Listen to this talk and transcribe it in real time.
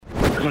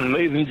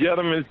Ladies and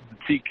gentlemen, it's the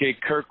T.K.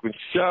 Kirkland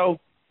Show,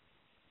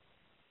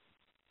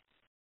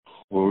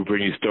 where we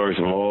bring you stories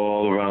from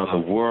all around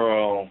the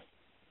world.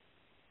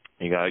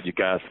 You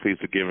guys, please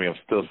forgive me. I'm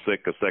still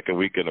sick a second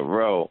week in a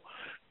row,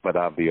 but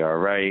I'll be all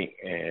right.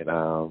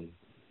 And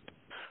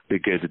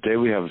because today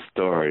we have a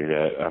story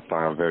that I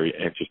find very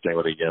interesting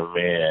with a young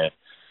man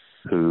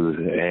whose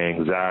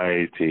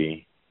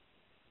anxiety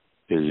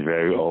is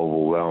very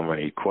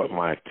overwhelming. He caught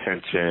my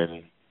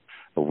attention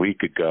a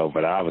week ago,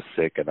 but I was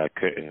sick and I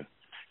couldn't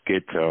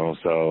get to him,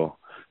 so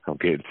I'm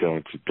getting to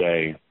him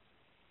today.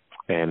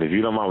 And if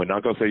you don't mind, we're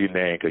not going to say your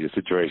name because your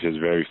situation is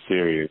very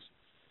serious.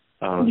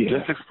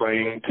 Just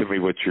explain to me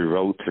what you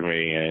wrote to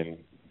me and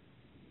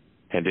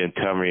then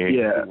tell me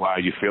why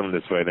you're feeling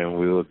this way, then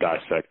we'll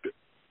dissect it.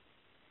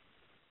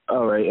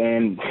 All right,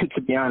 and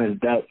to be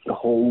honest, that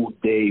whole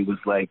day was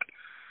like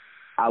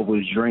I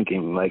was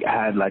drinking. Like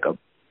I had like a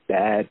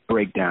bad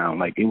breakdown.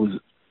 Like it was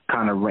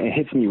it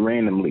hits me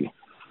randomly.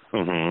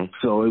 Mm-hmm.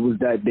 So it was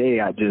that day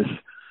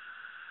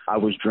I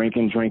was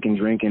drinking,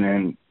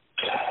 and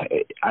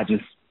I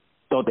just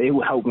thought that it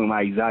would help with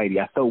my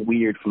anxiety. I felt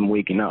weird from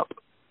waking up.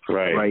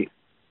 Right.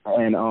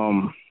 And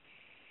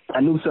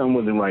I knew something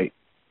wasn't right.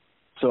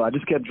 So I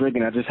just kept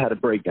drinking. I just had a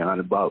breakdown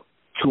about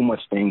too much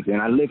things.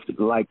 And I lived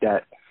like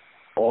that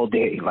all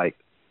day, like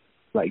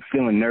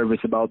feeling nervous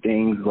about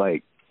things.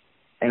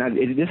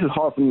 This is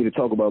hard for me to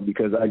talk about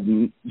because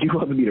you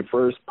have to be the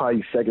first,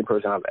 probably second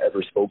person I've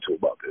ever spoke to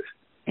about this.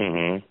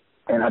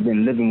 Mm-hmm. And I've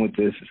been living with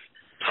this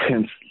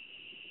since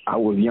I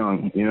was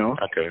young, you know?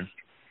 Okay.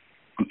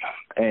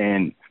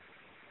 And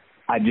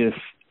I'm just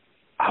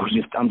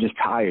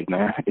tired,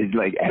 man. It's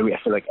like I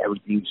feel like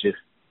everything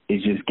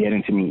is just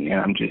getting to me, and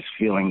I'm just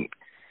feeling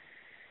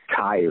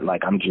tired.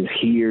 Like I'm just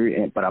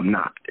here, but I'm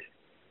not.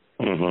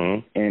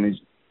 Mm-hmm. And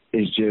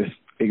it's just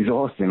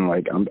exhausting.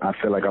 Like I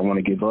feel like I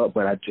want to give up,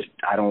 but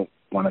I don't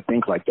want to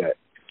think like that.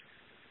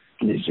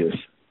 It's just.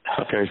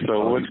 Okay,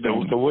 so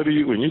what do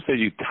you, when you say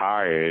you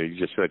tired, you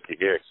just feel like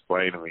you're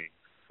explain to me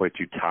what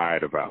you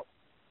tired about.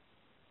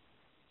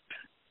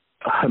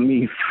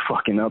 Me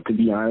fucking up, to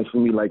be honest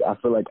with me. Like I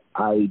feel like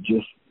I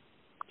just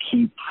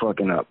keep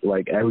fucking up.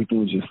 Like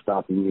everything's just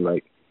stopping me.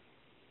 Like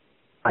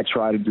I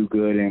try to do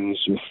good and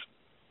it's just,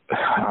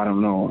 I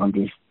don't know. I'm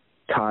just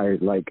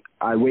tired. Like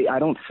I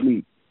don't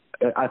sleep.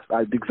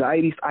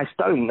 Anxiety, I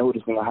started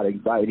noticing I had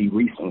anxiety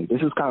recently.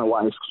 This is kind of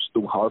why it's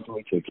still hard for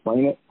me to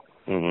explain it.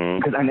 Mm-hmm.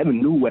 Because I never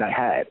knew what I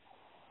had.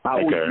 I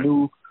always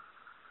knew,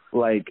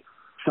 like,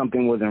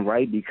 something wasn't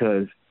right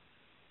because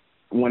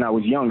when I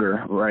was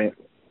younger, right,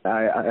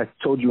 I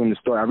told you in the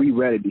story, I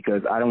reread it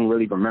because I don't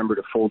really remember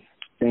the full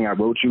thing I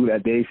wrote you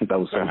that day since I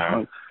was so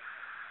young.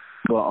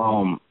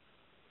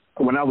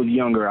 But when I was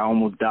younger, I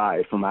almost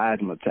died from an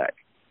asthma attack.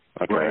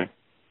 Okay. Right?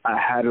 I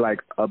had,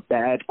 like, a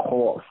bad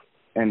cough,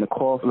 and the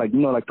cough, like, you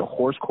know, like the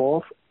horse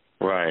cough?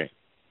 Right.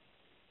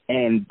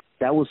 And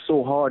that was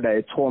so hard that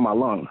it tore my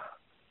lung.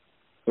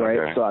 Right,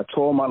 okay. So I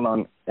tore my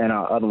lung, and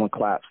our other one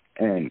collapsed,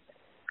 and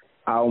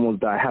I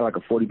almost died. I had like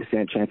a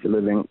 40% chance of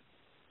living,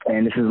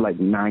 and this is like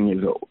 9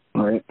 years old,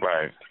 right?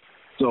 Right.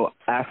 So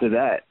after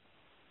that,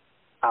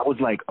 I was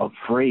like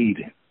afraid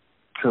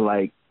to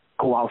like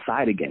go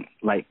outside again,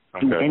 like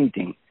do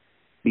anything,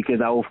 because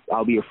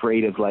I'll be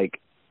afraid of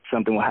like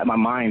something will happen. My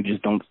mind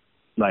just don't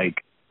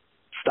like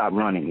stop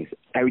running.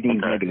 Everything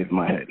is negative in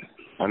my head.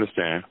 I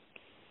understand.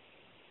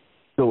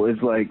 So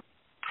it's like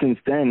since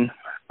then.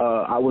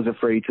 I was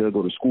afraid to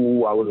go to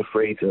school. I was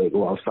afraid to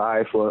go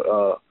outside for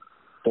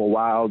a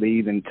while. They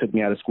even took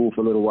me out of school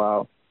for a little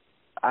while.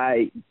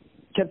 I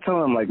kept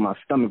telling them, like, my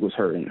stomach was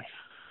hurting,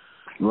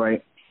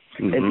 right?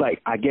 Mm-hmm. It's like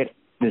I get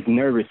this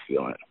nervous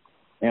feeling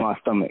in my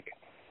stomach,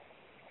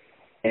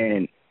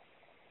 and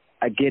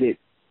I get it,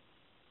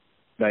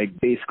 like,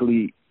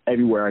 basically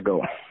everywhere I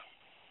go.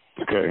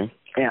 Okay.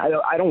 And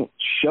I don't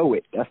show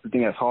it. That's the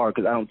thing that's hard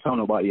because I don't tell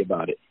nobody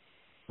about it.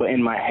 But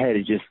in my head,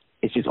 it's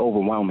just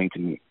overwhelming to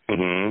me.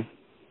 Mm-hmm.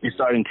 It's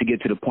starting to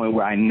get to the point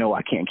where I know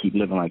I can't keep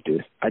living like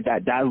this.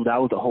 That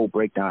was the whole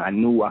breakdown. I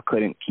knew I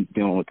couldn't keep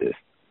dealing with this.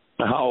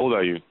 How old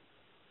are you?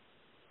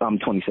 I'm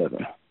 27.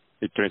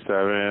 You're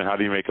 27. How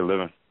do you make a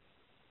living?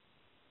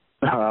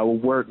 I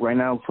work right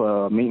now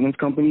for a maintenance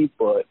company,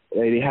 but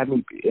they have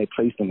me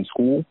placed in a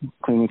school,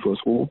 cleaning for a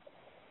school.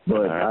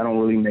 But I don't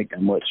really make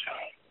that much.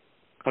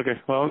 Okay.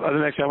 Well, I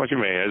didn't ask you how much you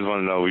made. I just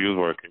want to know where you was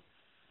working.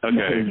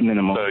 Okay. It's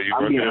minimum. So you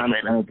work at a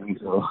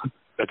maintenance.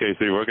 Okay,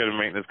 so you work at a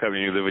maintenance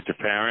company. You live with your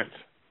parents?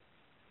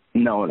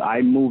 No,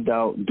 I moved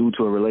out due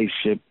to a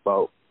relationship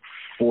about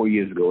 4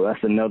 years ago. That's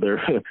another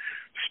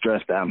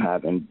stress that I'm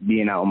having,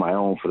 being out on my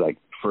own for like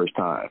the first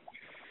time.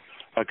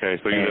 Okay,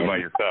 so you live by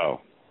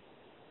yourself?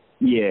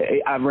 Yeah,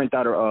 I rent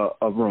out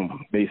a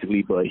room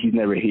basically, but he's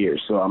never here,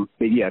 so I'm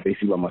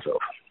basically by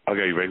myself.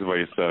 Okay, you basically by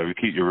yourself. You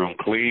keep your room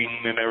clean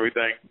and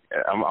everything.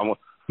 I'm going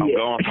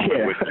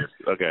somewhere with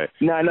this. Okay.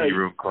 No, your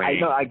room clean. I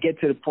know. I get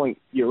to the point.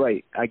 You're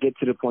right. I get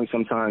to the point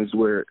sometimes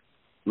where,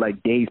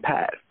 like, days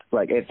pass.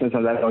 Like,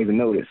 sometimes I don't even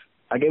notice.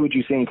 I get what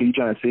you're saying because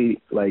you're trying to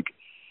see, like,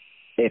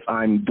 if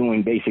I'm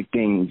doing basic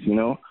things, you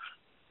know.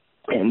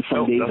 And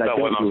some days that's I not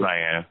don't what I'm do it.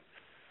 saying.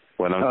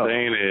 What I'm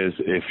saying is,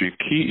 if you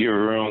keep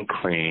your room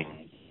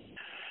clean,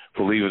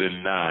 believe it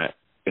or not,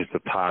 it's a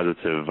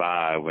positive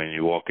vibe when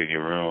you walk in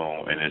your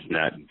room and it's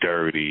not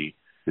dirty,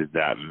 it's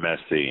not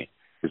messy,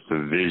 it's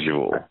a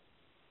visual,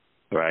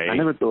 right? I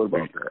never thought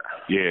about that.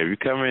 Yeah, if you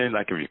come in,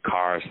 like if your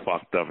car is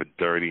fucked up and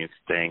dirty and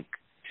stink,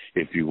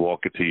 if you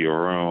walk into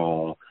your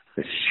room,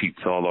 the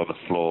sheets all on the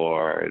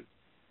floor,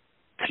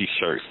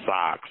 T-shirt,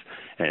 socks,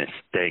 and it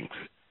stinks,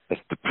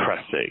 it's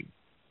depressing.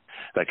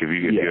 Like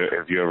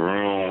if your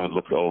room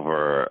looks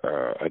over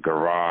a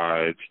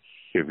garage,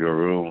 if your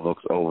room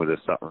looks over to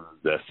something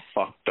that's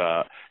fucked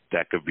up,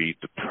 that could be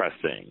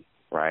depressing,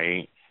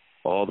 right?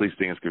 All these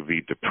things could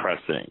be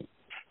depressing.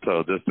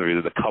 So this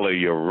is the color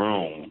of your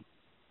room.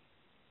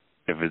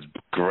 If it's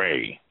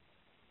gray,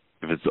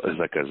 if it's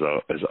like is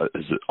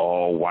it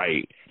all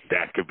white,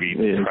 that could be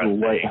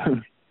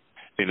depressing.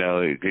 You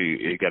know,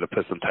 you got to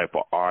put some type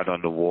of art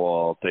on the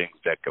wall, things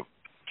that could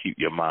keep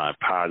your mind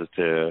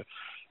positive.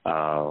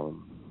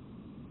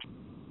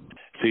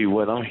 See,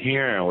 what I'm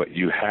hearing, what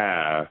you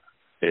have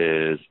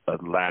is a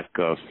lack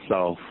of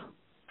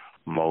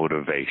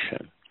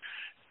self-motivation.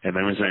 And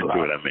let me say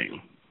what I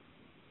mean.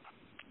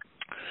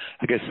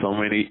 I get so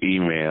many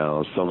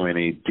emails, so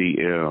many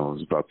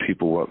DMs about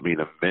people want me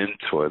to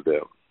mentor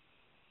them.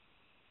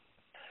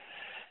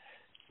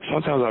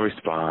 Sometimes I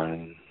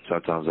respond,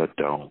 sometimes I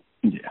don't.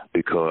 Yeah.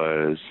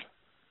 Because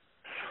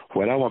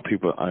what I want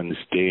people to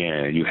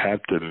understand, you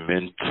have to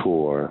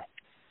mentor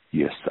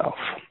yourself.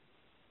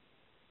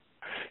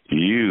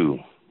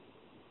 You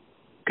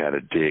got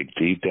to dig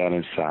deep down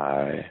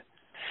inside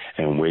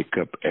and wake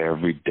up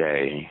every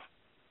day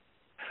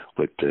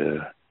with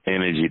the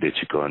energy that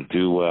you're going to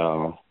do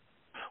well.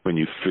 When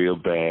you feel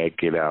bad,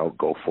 get out,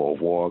 go for a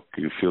walk.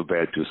 If you feel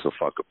bad, do some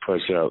fucking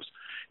push-ups.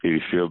 If you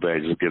feel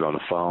bad, just get on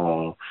the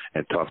phone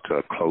and talk to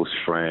a close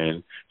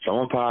friend.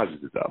 Someone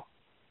positive, though.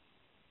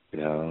 You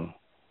know,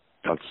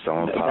 talk to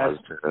someone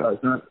positive.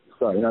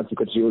 Sorry, not to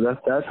cut you.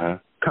 That's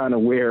kind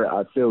of where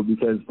I feel,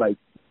 because, like,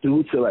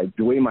 due to, like,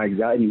 the way my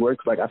anxiety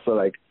works, like, I feel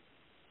like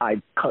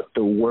I cut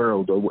the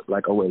world away.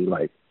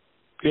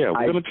 Yeah,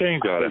 we're going to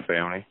change all that,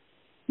 family.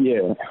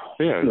 Yeah.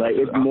 Yeah. Like,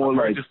 it's more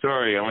like... the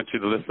story. I want you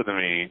to listen to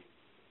me.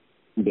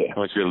 Yeah. I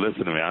want you to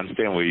listen to me. I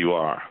understand where you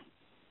are.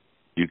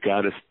 You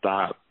got to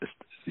stop.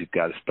 You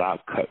got to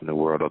stop cutting the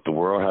world off. The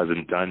world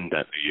hasn't done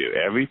that to you.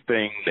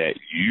 Everything that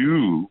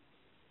you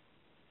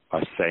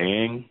are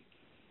saying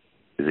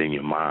is in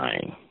your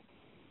mind.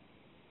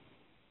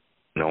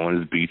 No one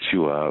has beat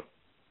you up.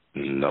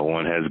 No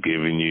one has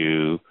given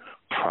you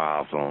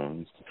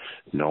problems.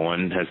 No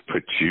one has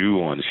put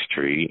you on the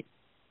street.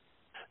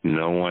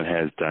 No one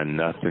has done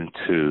nothing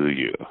to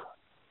you.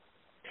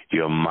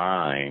 Your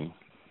mind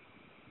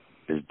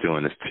is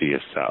doing this to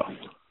yourself.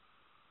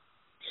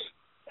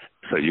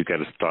 So you got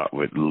to start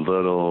with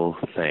little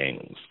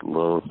things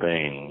to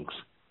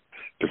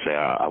say,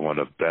 I want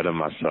to better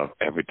myself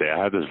every day. I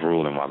have this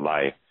rule in my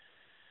life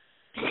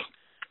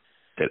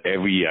that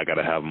every year I got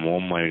to have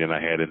more money than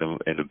I had in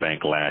the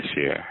bank last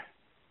year.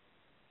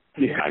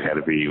 Yeah. I got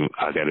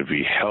to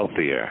be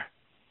healthier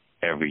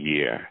every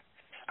year.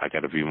 I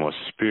got to be more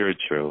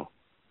spiritual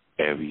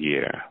every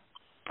year.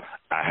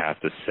 I have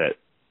to set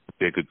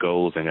bigger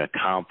goals and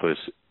accomplish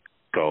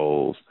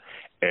goals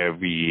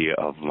every year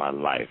of my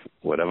life.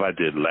 Whatever I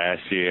did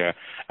last year,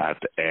 I have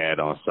to add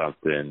on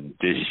something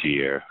this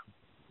year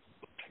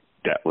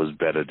that was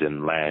better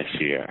than last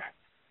year.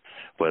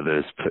 Whether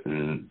it's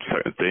putting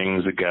certain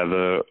things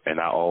together, and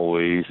I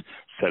always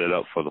set it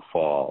up for the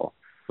fall,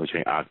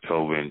 between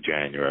October and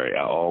January.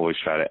 I always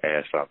try to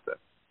add something.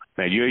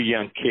 Now, you're a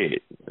young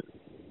kid.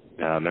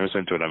 Now, let me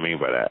listen to what I mean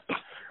by that.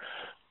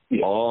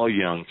 Yeah. All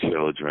young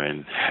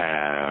children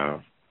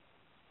have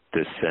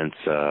this sense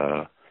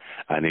of,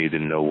 I need to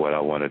know what I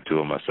want to do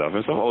with myself.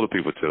 And some older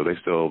people, too, they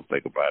still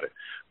think about it.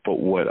 But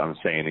what I'm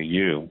saying to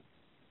you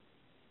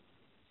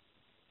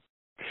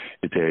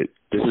is that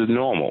this is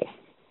normal.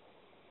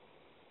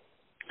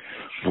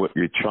 What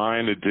you're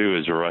trying to do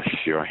is rush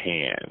your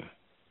hand.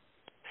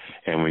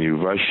 And when you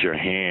rush your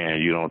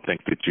hand, you don't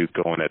think that you're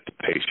going at the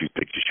pace you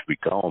think you should be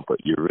going,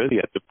 but you're really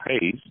at the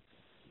pace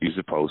you're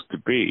supposed to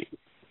be.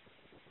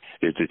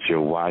 Is that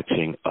you're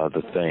watching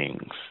other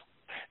things.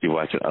 You're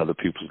watching other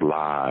people's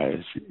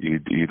lives.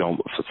 You don't,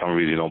 for some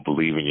reason, you don't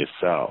believe in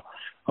yourself.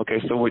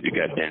 Okay, so what? You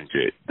got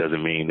injured.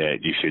 Doesn't mean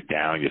that you should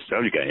down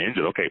yourself. You got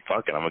injured. Okay,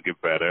 fuck it. I'm going to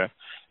get better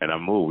and I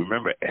move.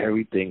 Remember,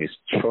 everything is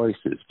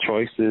choices.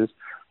 Choices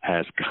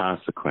has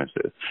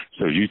consequences.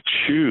 So you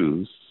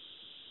choose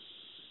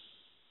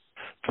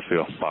to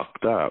feel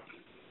fucked up,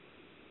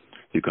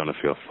 you're going to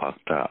feel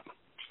fucked up.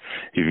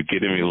 If you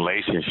get in a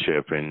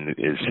relationship and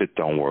shit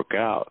don't work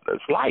out,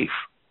 that's life.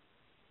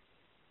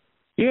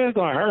 Yeah, it's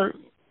going to hurt.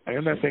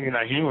 I'm not saying you're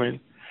not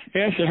human.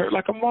 Yeah, it should hurt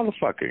like a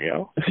motherfucker,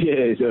 yo.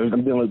 Yeah, so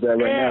I'm dealing with that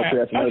right now. So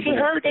that shit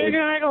hurt, nigga.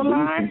 I ain't going to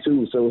lie.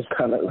 Too, so it's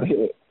kind of like...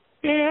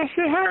 Yeah, that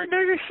shit hurt,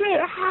 nigga. Shit.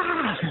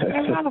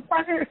 That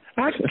motherfucker.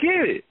 I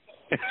get it.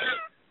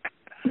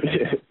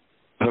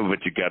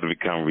 But you got to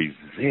become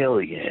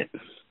resilient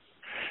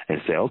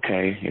and say,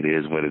 okay, it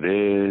is what it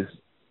is.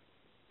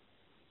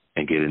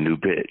 and get a new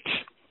bitch.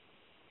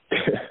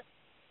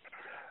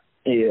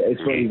 Yeah,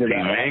 it's funny that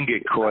men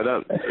get caught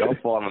up. Y'all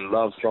fall in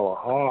love so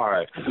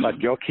hard, like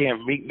y'all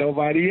can't meet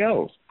nobody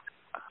else.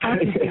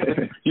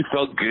 You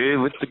felt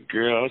good with the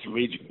girl. She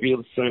made you feel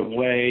a certain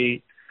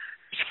way.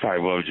 She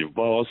probably rubbed your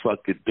balls,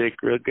 fuck your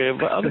dick real good.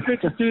 But other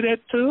bitches do that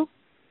too.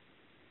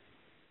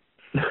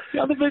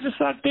 The other bitches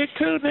suck dick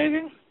too,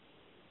 nigga.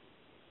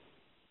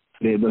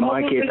 Yeah, but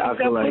my kids, I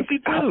feel like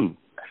too.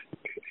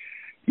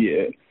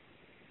 Yeah.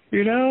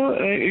 You know,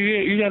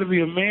 you got to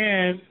be a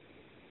man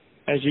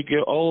as you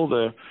get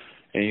older,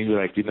 and you be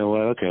like, you know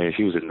what? Okay,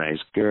 she was a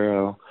nice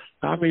girl.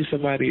 I'll meet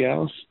somebody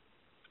else.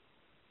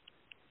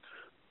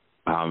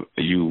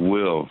 You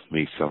will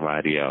meet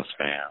somebody else,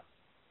 fam.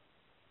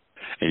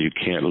 And you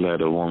can't let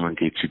a woman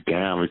get you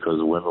down, because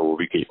women will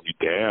be getting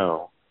you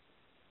down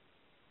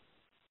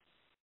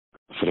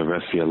for the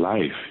rest of your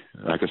life.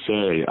 Like I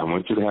said, I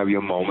want you to have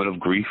your moment of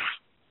grief.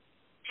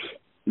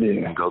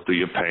 Yeah. And go through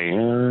your pain.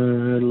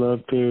 I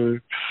loved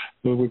her.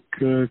 Oh my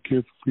God, I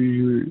can't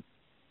believe it.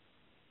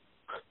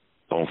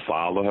 Don't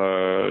follow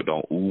her.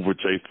 Don't Uber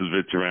chase this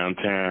bitch around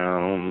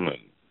town.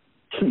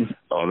 And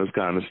all this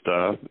kind of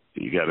stuff.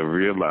 You got to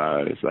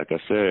realize, like I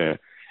said,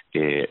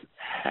 it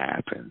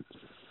happens.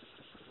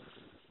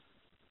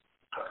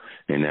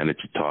 And now that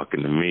you're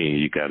talking to me,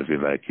 you got to be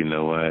like, you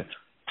know what?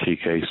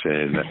 TK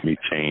said, let me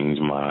change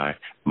my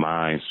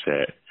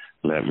mindset.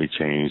 Let me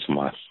change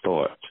my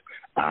thoughts.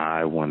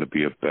 I want to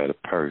be a better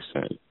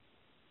person.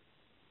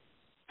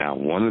 Now,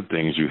 one of the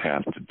things you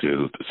have to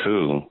do,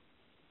 too,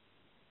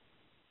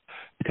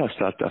 you got to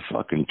stop that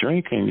fucking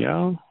drinking,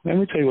 yo. Let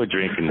me tell you what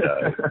drinking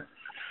does.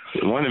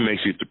 One, it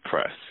makes you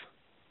depressed.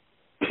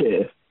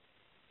 Yeah.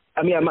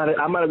 I mean,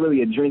 I'm not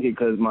really a drinker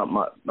because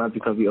not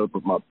because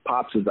but my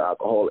pops is an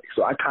alcoholic,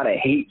 so I kind of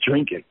hate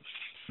drinking.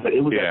 But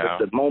it was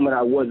like the moment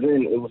I was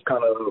in, it was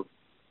kind of,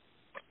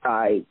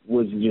 I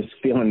was just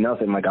feeling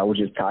nothing. Like I was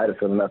just tired of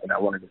feeling nothing. I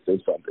wanted to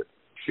say something.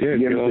 Yeah,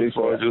 do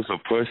some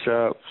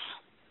push-ups.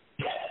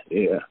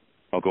 Yeah.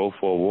 Or go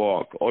for a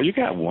walk. Or you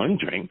got one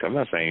drink. I'm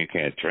not saying you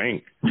can't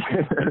drink.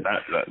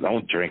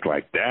 Don't drink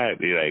like that.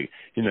 Like,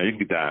 you know, you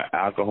can die of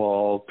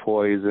alcohol,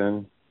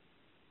 poison.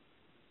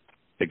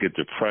 It could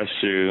depress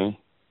you.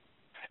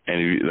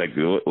 And like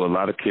what a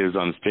lot of kids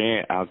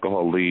understand,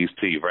 alcohol leads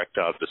to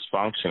erectile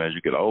dysfunction as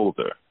you get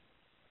older.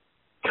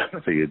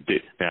 So your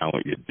dick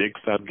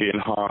starts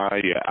getting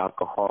hard, you're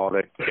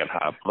alcoholic, you got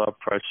high blood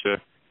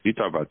pressure. You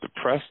talk about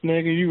depressed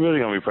nigga, you really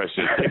gonna be pressed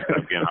your dick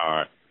starts getting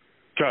hard.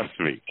 Trust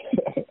me.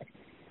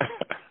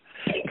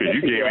 Because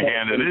you can't even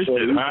handle this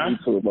shit,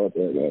 huh? About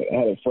that, man. I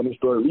had a funny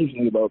story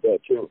recently about that,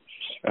 too.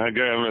 Go ahead,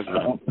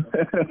 listen.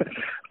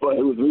 But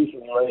it was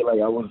recently, right?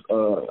 Like, I was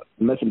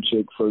messing a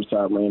chick first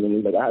time, man,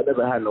 and like, I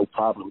never had no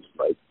problems,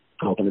 like,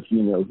 talking to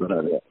females or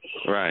none of that.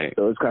 Right.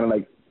 So it's kind of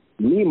like,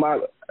 I'm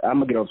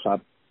going to get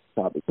off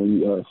topic when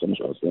you finish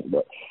what I was saying,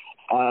 but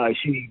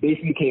she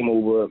basically came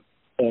over,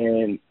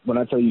 and when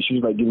I tell you she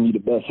was, like, giving me the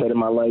best head of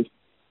my life,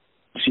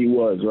 she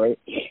was, right?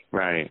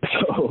 Right.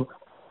 So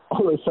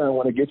all of a sudden,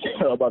 when it gets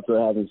about to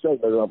having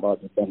sex, I'm about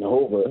to bend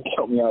over and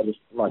tell me how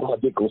my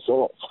dick goes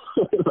soft.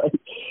 like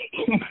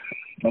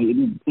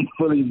it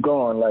fully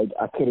gone. Like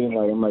I couldn't.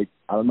 Like I'm like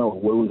I don't know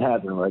what was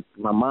happening. Like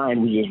my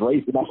mind was just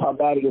racing. That's how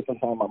bad it is.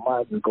 Sometimes my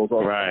mind just goes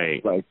off.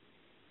 Right. Like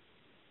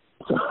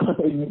so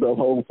it's a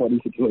whole funny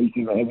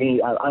situation. I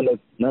mean, I know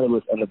none of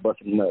us end up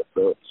busting nuts.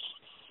 So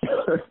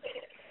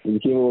we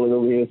came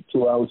over here for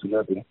 2 hours and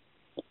nothing.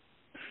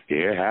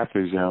 Yeah, it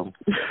happens, yo.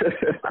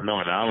 I know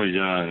when I was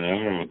young, I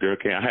remember a girl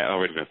came. I had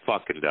already been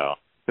fucking, though.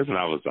 This when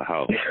I was a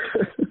hoe.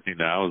 You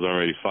know, I was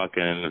already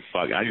fucking.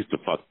 I used to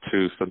fuck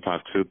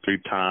sometimes 2, 3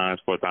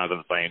 times, 4 times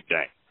on the same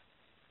day.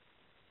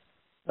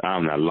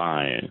 I'm not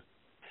lying.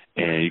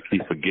 And you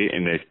keep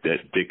forgetting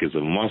that dick is a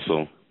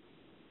muscle.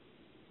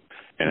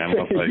 And that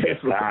motherfucker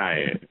gets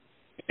tired.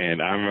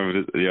 And I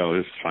remember this,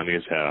 this is funny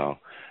as hell.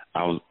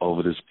 I was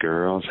over this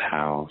girl's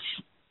house.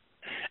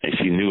 And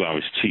she knew I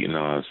was cheating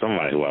on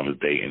somebody who I was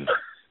dating.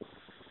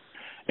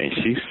 And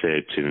she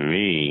said to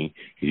me,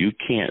 you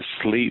can't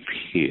sleep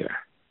here.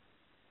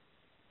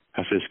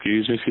 I said,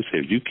 excuse me? She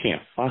said, you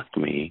can't fuck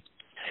me.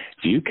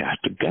 You got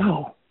to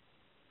go.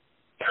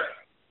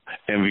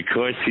 And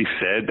because she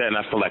said that, and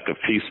I felt like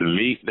a piece of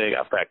meat,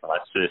 I packed my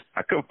shit.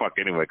 I couldn't fuck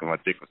anyway because my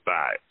dick was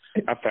tired.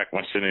 I packed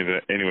my shit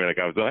anyway like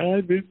I was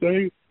like,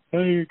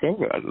 hey, go.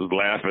 I was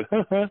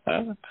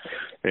laughing.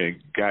 And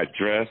got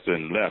dressed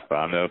and left.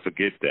 I'll never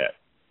forget that.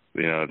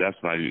 You know, that's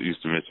when I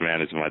used to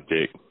mismanage my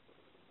dick.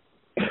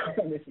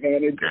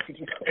 Mismanage?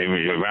 Hey,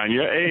 around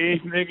your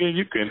age, nigga,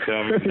 you couldn't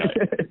tell me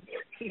that.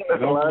 I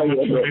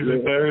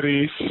don't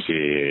 30.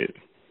 Shit.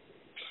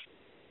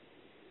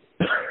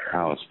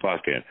 I was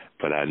fucking,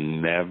 but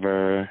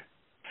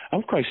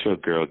I'm quite sure a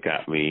girl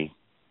got me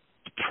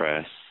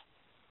depressed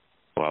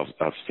or I was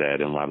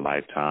upset in my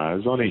lifetime.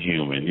 It's only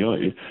human. You know,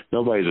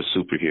 nobody's a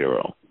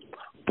superhero,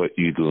 but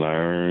you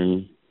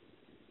learn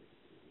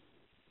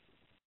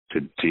to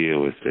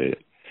deal with it.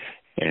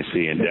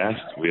 And that's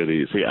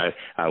really,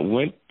 I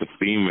went the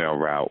female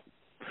route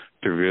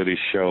to really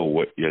show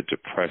what your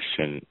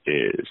depression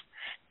is.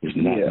 You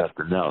was not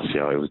nothing else,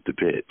 yo. It was the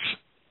bitch.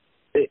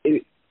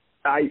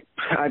 I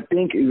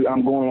think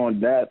I'm going on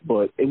that,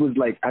 but it was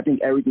like I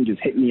think everything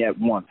just hit me at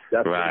once.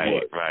 That's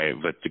right.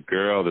 But the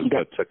girl is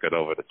what took it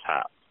over the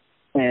top.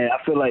 And I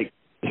feel like,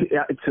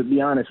 to be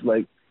honest,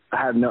 like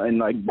I have nothing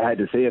like bad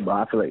to say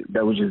about it. I feel like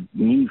that was just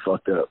me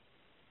fucked up.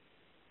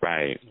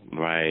 Right.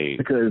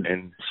 Because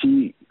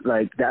she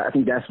like that. I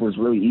think that's what's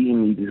really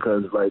eating me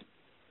because like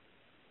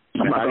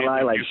I'm not gonna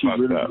lie, like she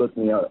really looked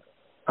me up.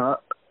 Huh?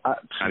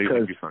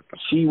 Because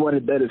she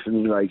wanted better for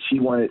me. Like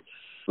she wanted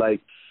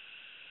like.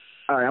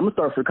 All right, I'm gonna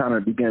start from kind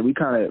of the beginning.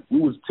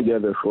 We was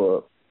together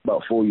for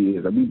about 4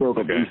 years. Like we broke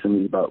up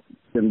recently, about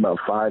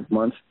 5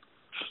 months.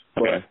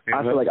 But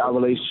I feel like our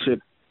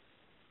relationship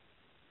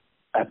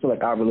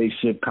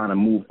kind of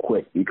moved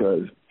quick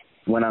because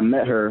when I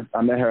met her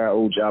at an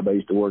old job I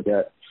used to work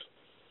at,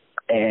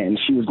 and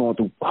she was going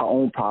through her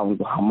own problems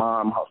with her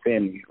mom, her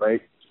family,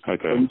 right?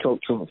 Okay. So we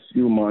talked for a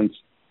few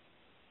months,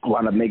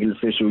 wound up making it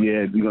official.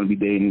 Yeah, we're gonna be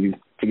dating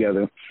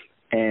together.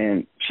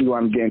 And she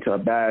wound up getting into a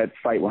bad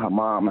fight with her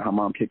mom, and her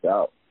mom kicked her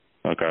out.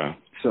 Okay.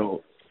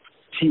 So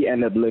she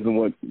ended up living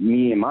with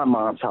me in my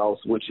mom's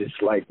house, which is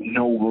like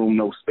no room,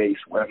 no space.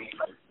 Right.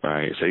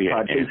 So you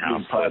had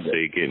in-house, so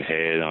you're getting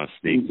head on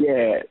sneak.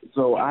 Yeah.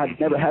 So I had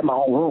never had my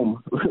own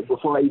room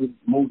before I even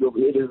moved over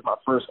here. This is my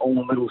first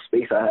own little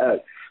space I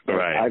had.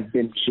 Right. I've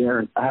been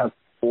sharing. I have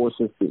 4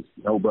 sisters,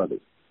 no brothers.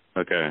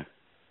 Okay.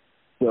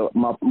 So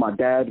my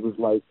dad was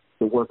like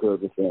the worker of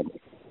the family.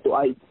 So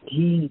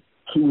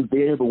he was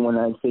there, but when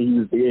I say he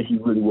was there, he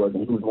really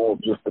wasn't. He was more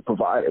of just the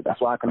provider.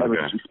 That's why I can never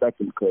disrespect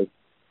him because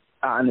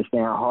I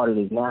understand how hard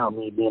it is now,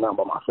 me being out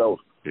by myself.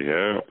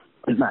 Yeah.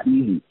 It's not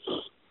easy.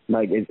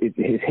 Like, it's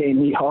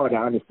hitting me hard.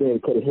 I understand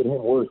it could have hit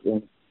him worse,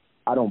 and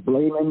I don't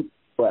blame him,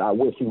 but I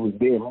wish he was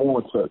there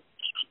more to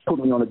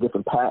put me on a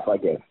different path, I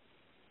guess,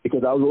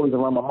 because I was always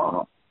around my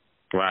mom.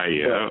 Right,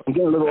 yeah.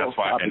 That's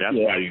why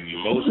you're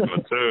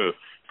emotional, too,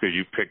 because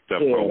you picked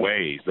up her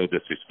ways, no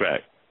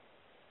disrespect.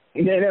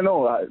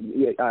 No,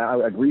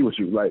 I agree with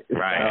you. Like,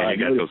 right, and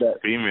you got those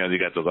females, you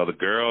got those other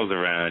girls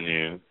around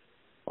you.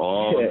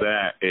 All of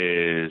that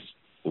is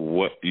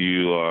what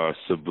you are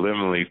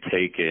subliminally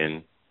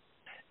taking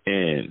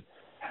in.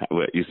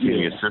 You see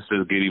your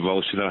sisters get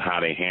emotional,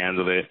 how they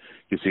handle it.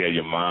 You see how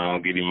your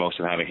mom get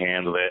emotional, how they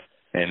handle it.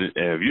 And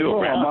if you're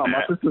around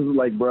my sisters are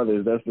like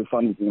brothers. That's the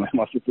funny thing.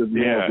 My sisters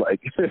are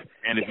like.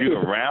 And if you're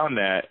around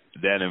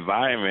that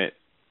environment,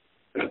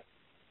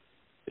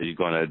 you're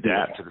going to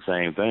adapt to the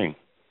same thing.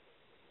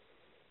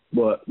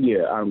 But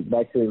I'm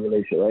back to the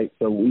relationship, right?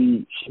 So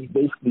we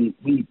basically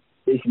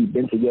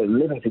been together,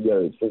 living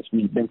together since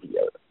we've been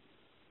together,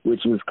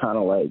 which was kind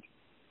of like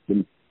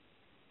the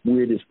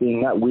weirdest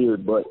thing. Not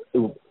weird, but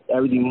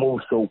everything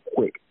moved so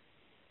quick.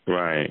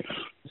 Right.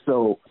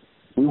 So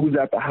we was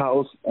at the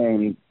house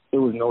and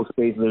there was no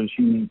space.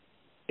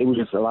 It was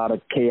just a lot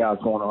of chaos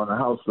going on in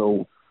the house.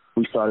 So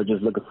we started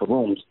just looking for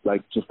rooms,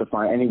 like just to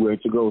find anywhere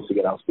to go to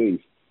get our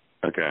space.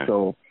 Okay.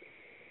 So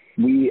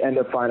we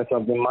ended up finding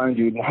something. Mind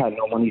you, I had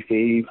no money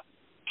saved.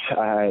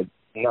 I had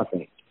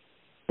nothing.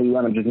 So we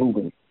wound up just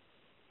moving,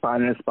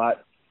 finding a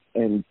spot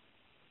in,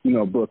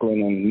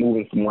 Brooklyn and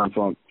moving from where I'm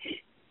from.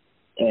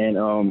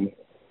 And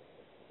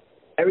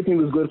everything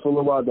was good for a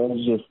little while. Then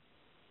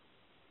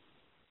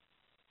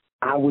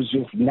I was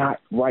just not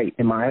right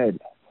in my head.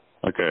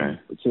 Okay.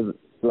 So,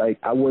 like,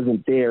 I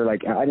wasn't there.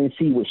 Like, I didn't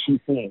see what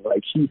she seen.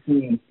 Like, she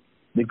seen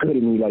the good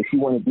in me. Like, she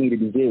wanted me to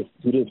do this,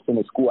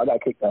 finish school. I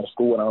got kicked out of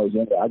school when I was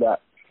younger.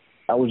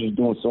 I was just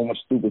doing so much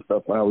stupid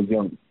stuff when I was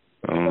young.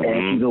 Mm-hmm.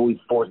 And she's always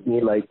forced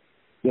me, like,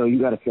 you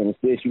got to finish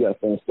this, you got to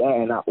finish that.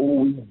 And I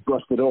always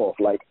brushed it off.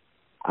 Like,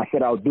 I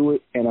said I'll do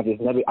it, and I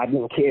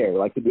didn't care,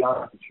 like, to be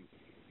honest with you.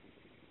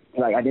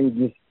 Like, I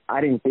didn't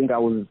think I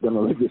was going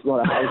to live this long.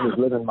 I was just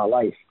living my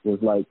life. It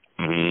was like,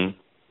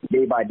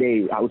 day by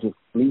day, I would just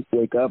sleep,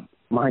 wake up.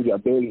 Mind you, I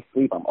barely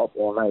sleep. I'm up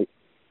all night.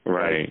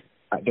 Right.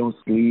 Like, I don't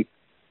sleep.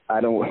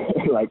 I don't,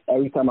 like,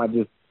 every time I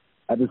just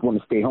want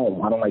to stay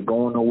home. I don't like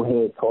going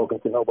nowhere, talking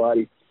to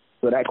nobody.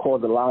 So that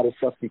caused a lot of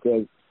stuff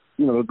because,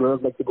 the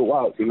girls like to go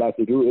out. They like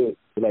to do it.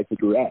 They like to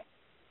do that.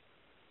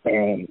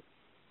 And,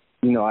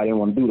 I didn't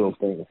want to do those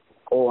things.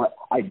 Or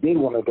I did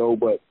want to go,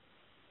 but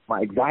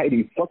my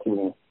anxiety fucked with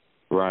me.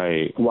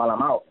 Right. While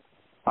I'm out.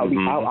 I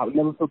would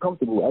never feel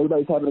comfortable.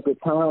 Everybody's having a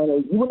good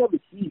time. You would never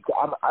see.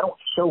 I don't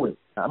show it.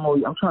 I'm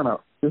trying to,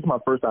 this is my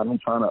first time I'm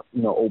trying to,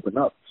 open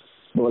up.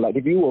 But, like,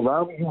 if you were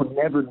around me, you would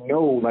never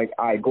know, like,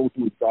 I go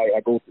through anxiety,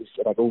 I go through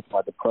shit, I go through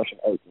my depression,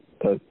 everything.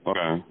 Because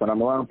when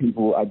I'm around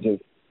people, I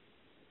just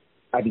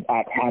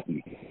act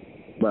happy.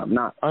 But I'm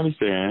not. I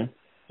understand.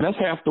 And that's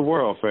half the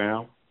world,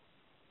 fam.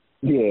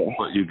 Yeah.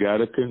 But you got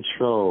to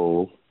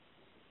control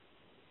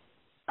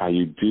how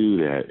you do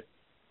that.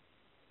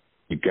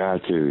 You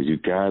got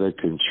to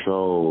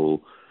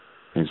control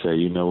and say,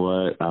 you know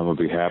what, I'm going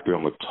to be happy,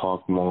 I'm going to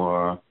talk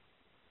more.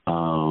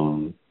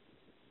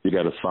 You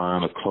got to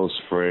find a close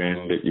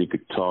friend that you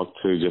could talk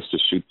to just to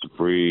shoot the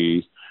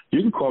breeze.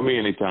 You can call me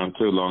anytime,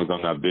 too, as long as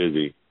I'm not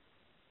busy.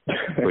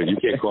 But you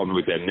can't call me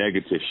with that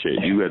negative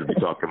shit. You got to be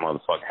talking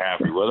motherfucking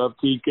happy. What up,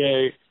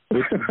 TK?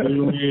 what you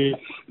doing?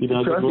 You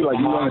know, trust me, like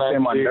you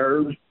understand my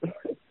nerves.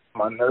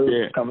 My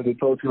nerves coming to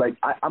talk to you. Like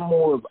I'm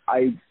more of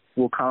I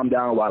will calm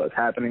down while it's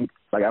happening.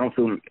 Like I don't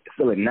feel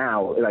it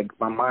now. Like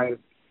my mind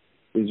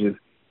is just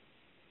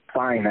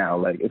fine now.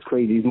 Like it's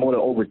crazy. It's more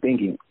than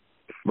overthinking.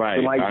 Right.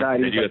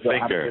 So you're a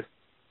thinker.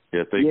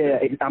 Yeah,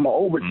 I'm an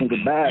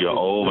overthinker. Bad. You're an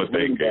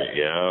overthinker. Really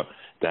yeah,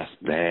 that's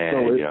bad,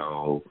 so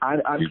yo.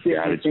 I'm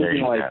sitting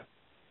thinking like,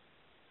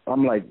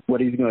 I'm like,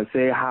 what is he gonna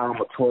say? How I'm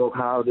gonna talk?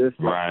 How this?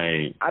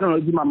 Right. I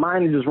don't know. My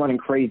mind is just running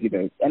crazy,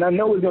 man. And I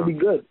know it's gonna be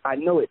good. I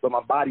know it, but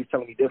my body's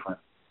telling me different.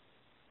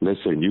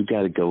 Listen, you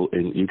gotta go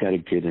and you gotta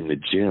get in the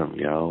gym,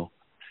 yo.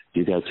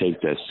 You gotta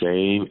take that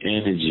same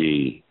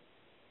energy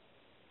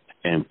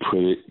and put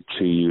it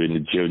to you in the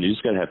gym. You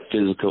just gotta have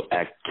physical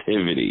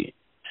activity.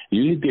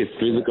 You get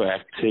physical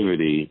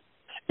activity,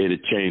 it'll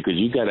change because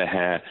you gotta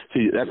have.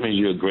 See, that means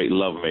you're a great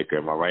love maker.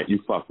 Am I right? You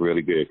fuck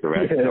really good,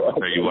 correct? I'll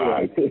tell you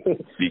why.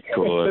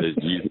 Because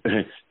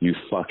you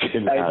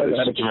fucking out of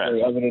stress.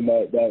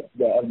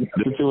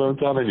 Listen what I'm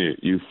telling you.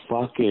 You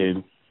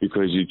fucking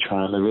because you're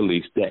trying to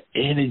release that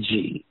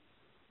energy,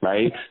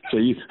 right? So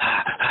you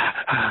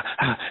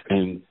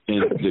and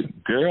the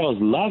girls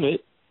love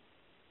it.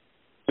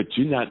 But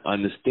you're not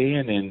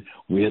understanding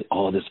where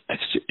all this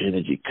extra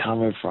energy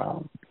coming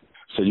from.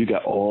 So you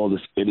got all this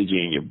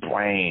energy in your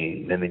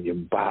brain and in your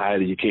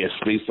body. You can't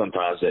sleep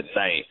sometimes at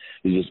night.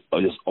 You just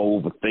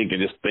overthinking,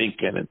 just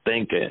thinking and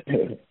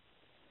thinking.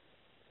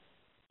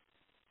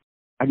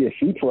 I get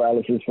sleep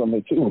paralysis from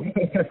it too.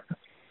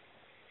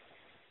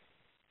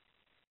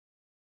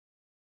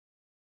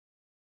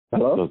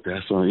 Hello? So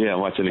that's when, I'm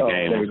watching the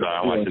game. I'm sorry,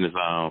 I'm watching this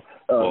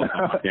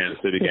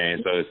Kansas City game,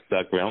 so it's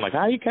stuck with. I'm like,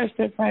 how you catch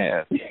that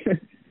pass?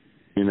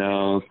 You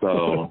know,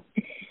 so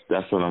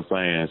that's what I'm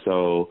saying.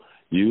 So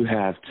you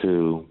have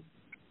to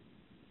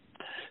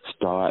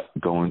start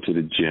going to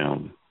the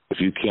gym. If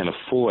you can't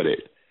afford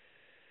it,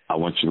 I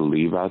want you to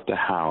leave out the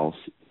house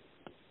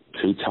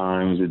 2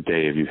 times a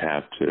day if you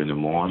have to in the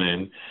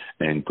morning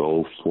and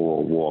go for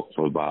a walk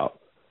for about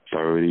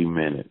 30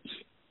 minutes.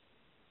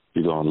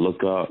 You're going to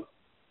look up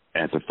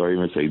after 30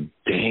 minutes and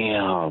say,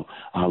 damn,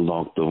 I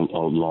walked a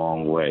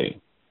long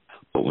way.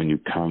 But when you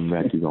come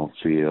back, you're going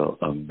to feel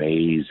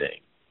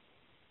amazing.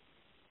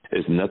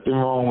 There's nothing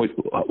wrong with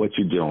what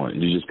you're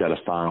doing. You just got to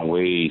find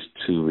ways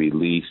to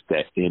release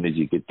that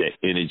energy, get that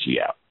energy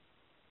out.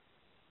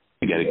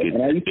 You got to get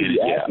that energy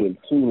out.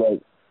 Too,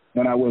 like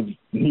when I was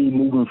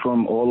moving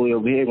from all the way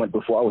over here,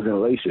 before I was in a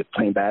relationship,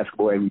 playing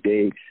basketball every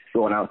day,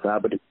 going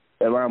outside, but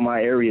around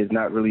my area is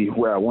not really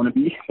where I want to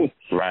be.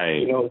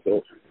 Right. You know,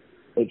 so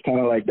it's kind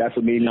of like that's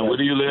what made me where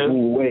do you live?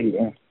 Move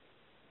away.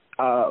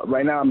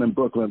 Right now I'm in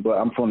Brooklyn, but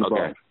I'm from the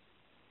Bronx.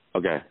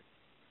 Okay.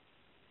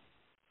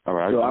 All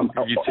right.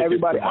 So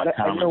everybody,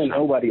 I know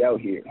nobody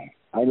out here.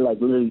 I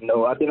literally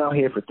know. I've been out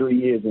here for 3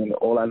 years, and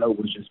all I know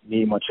was just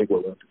me and my chick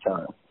at the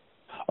time.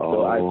 Oh,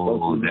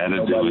 so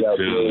that'll do it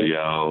too,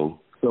 yo.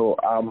 So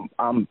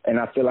and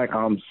I feel like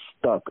I'm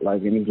stuck.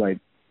 Like, and it's like,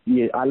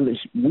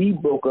 we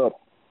broke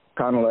up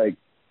kind of like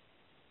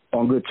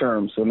on good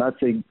terms. So not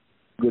say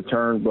good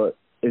terms, but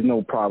it's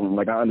no problem.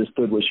 Like I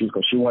understood what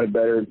because she wanted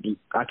better.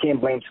 I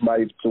can't blame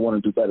somebody to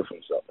want to do better for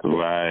himself.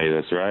 Right,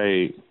 that's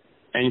right.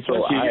 And so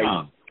you're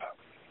young.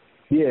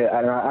 Yeah,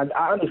 and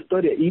I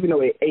understood it, even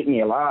though it ate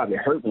me alive. It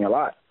hurt me a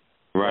lot.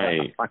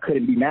 Right. I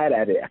couldn't be mad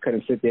at it. I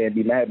couldn't sit there and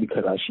be mad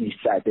because she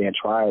sat there and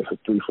tried for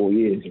 3-4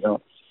 years, you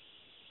know.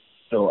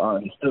 So I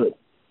understood.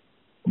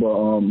 But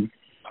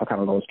I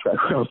kind of lost track of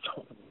what I was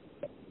talking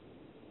about.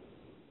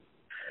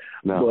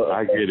 No,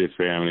 I get it,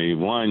 family.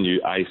 1,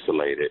 you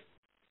isolated.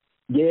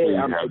 Yeah, 2, you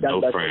have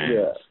no friends.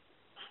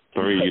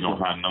 Yeah. 3, you don't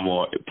have no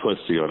more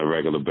pussy on a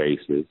regular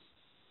basis.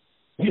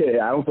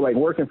 Yeah, I don't feel like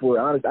working for it.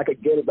 Honestly, I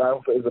could get it, but I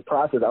don't feel it's a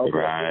process.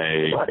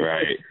 Right.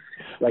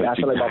 Like I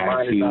feel like my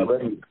mind is not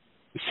ready.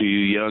 See, you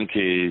young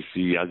kids,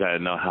 I gotta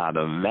know how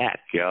to Mac,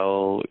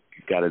 yo.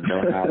 You gotta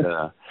know how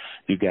to.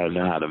 You gotta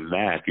know how to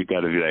Mac. You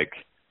gotta be like.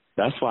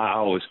 That's why I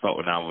always felt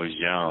when I was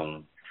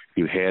young,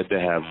 you had to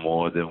have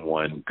more than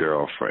one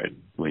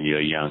girlfriend when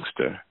you're a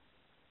youngster.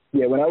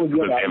 Yeah, when I was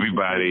young,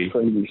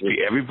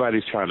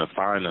 everybody's trying to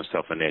find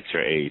themselves at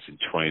your age, in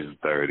 20s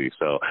and 30s.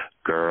 So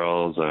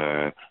girls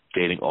are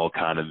dating all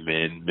kind of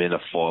men. Men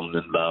are falling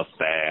in love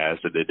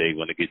fast, and then they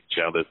want to get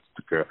jealous of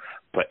the girl.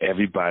 But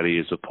everybody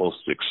is supposed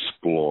to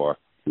explore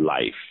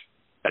life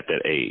at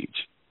that age.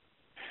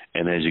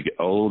 And as you get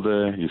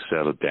older, you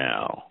settle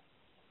down.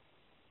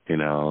 You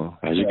know,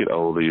 as you get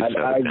older, you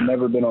settle down. I've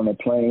never been on a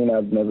plane.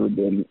 I've never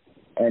been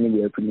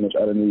anywhere pretty much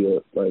out of New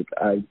York. Like,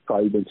 I've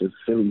probably been to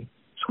Philly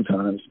 2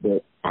 times,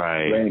 but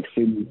Atlantic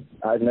City,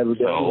 I've never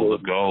been. So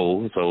the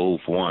goal, for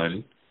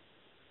one,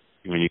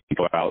 when you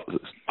go out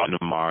on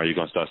tomorrow, you're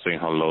going to start saying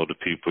hello to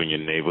people in your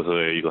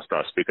neighborhood. You're going to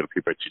start speaking to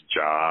people at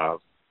your job.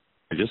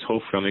 And just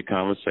hold friendly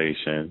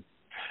conversation,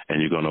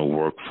 and you're going to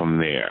work from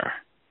there.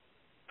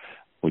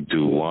 We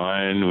do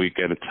 1 week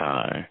at a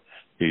time.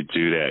 You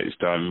do that. You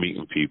start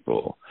meeting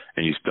people,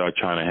 and you start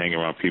trying to hang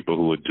around people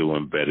who are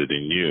doing better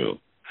than you.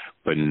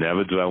 But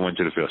never do I want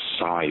you to feel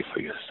sorry for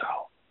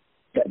yourself.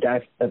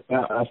 That's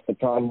the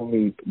problem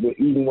with me.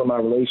 Even with my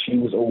relationship, she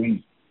was always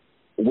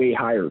way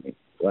higher than me.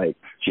 Like,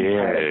 she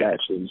had a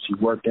bachelor's. She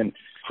worked in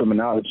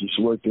criminology.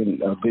 She worked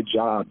in a good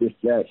job, this,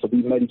 that. So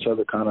we met each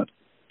other kind of,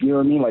 you know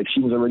what I mean? Like,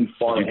 she was already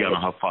far ahead. You got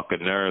on her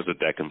fucking nerves with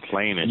that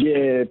complaining.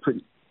 Yeah,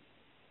 pretty.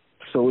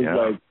 So it's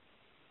like,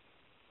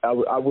 I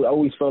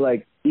always felt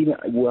like, even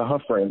with her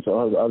friends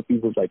or other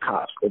people's like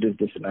cops or this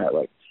and that,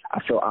 like, I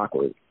felt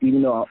awkward.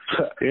 Even though I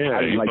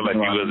you felt like you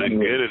wasn't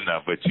good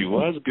enough, but you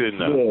was good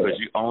enough because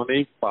you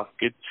only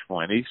fucking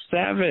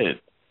 27.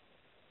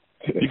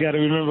 You got to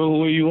remember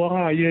who you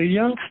are. You're a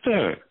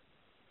youngster.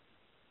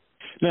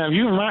 Now, if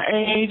you're my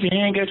age and you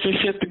ain't got your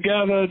shit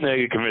together, then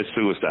you commit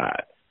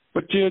suicide.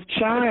 But you're a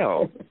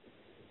child.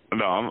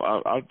 No,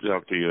 I'll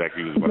jump to you like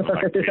you was one of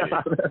my kids.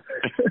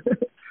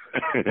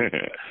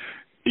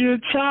 You're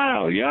a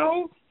child,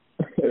 yo.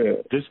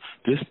 This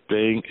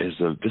thing is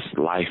this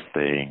life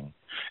thing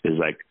is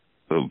like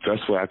the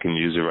best way I can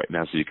use it right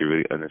now so you can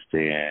really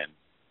understand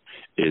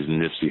is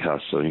Nipsey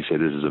Hussle. He said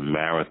this is a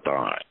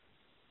marathon.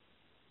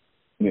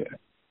 Yeah.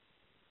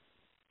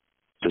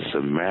 This is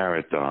a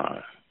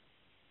marathon.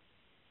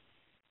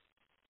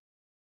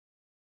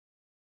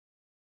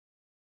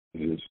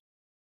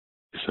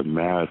 It's a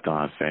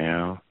marathon,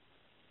 fam.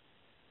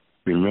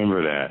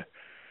 Remember that.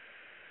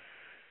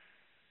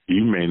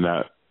 You may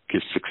not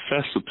get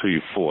successful till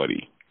you're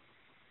 40.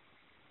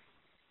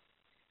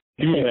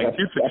 You may not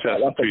get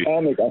successful till you're...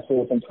 That's the panic I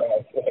feel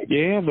sometimes.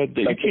 Yeah, but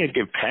you can't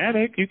get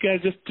panic. You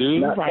got to just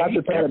do right. Not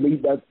the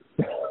panic,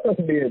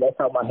 that's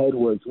how my head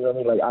works. You know what I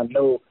mean? Like, I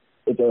know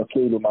it's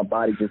okay, but my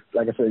body just,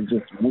 like I said, it's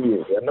just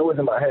weird. I know it's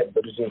in my head,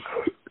 but it's just...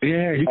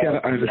 Yeah, you got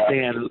to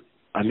understand...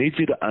 I need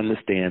you to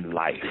understand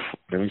life.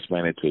 Let me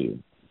explain it to you.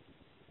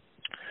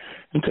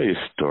 Let me tell you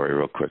a story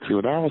real quick. See,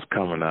 when I was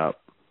coming up,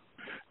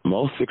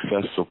 most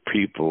successful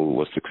people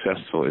were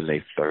successful in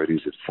their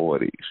 30s and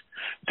 40s.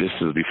 This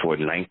is before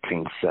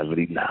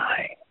 1979.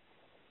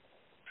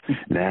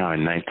 Now,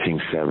 in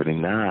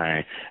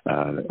 1979,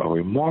 a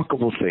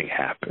remarkable thing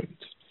happened.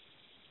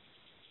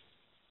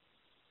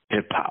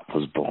 Hip-hop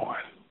was born.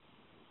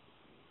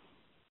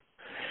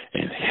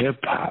 In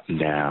hip-hop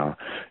now,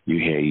 you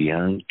hear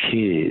young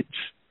kids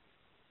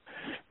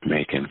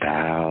making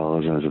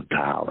thousands of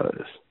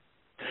dollars,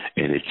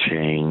 and it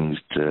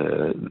changed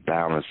the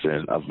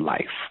balancing of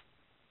life.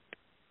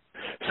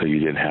 So you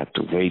didn't have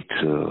to wait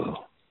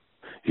till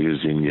you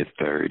was in your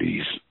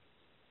 30s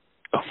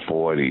or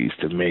 40s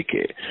to make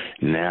it.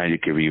 Now you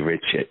can be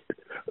rich at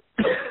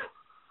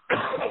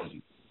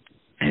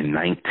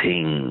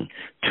 19,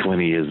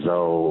 20 years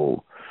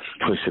old,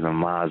 pushing a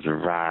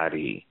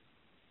Maserati,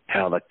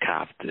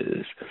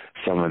 helicopters,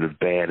 some of the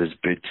baddest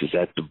bitches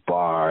at the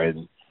bar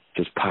and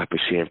just popping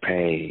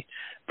champagne.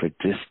 But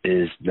this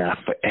is not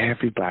for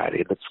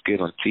everybody. It looks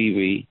good on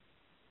TV.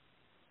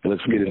 It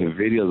looks good in the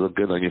videos, look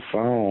good on your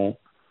phone.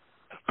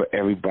 But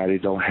everybody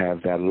don't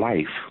have that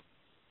life.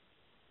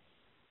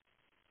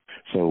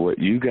 So what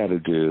you got to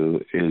do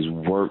is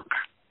work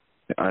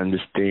and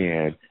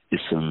understand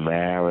it's a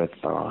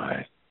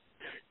marathon.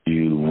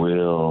 You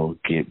will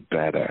get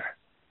better.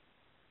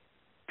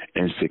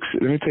 And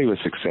let me tell you what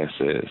success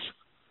is.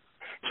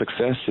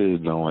 Success is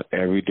knowing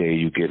every day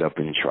you get up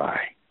and try.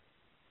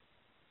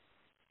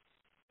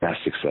 That's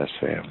success,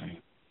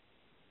 family.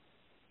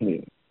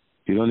 Yeah.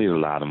 You don't need a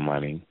lot of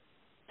money.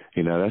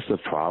 You know, that's the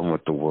problem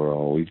with the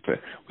world.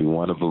 We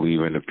want to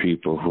believe in the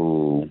people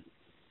who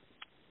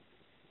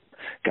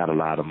got a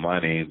lot of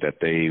money, that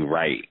they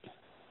right,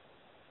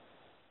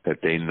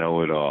 that they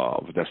know it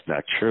all. But that's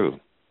not true.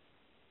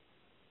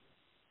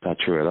 Not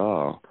true at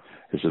all.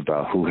 It's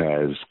about who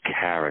has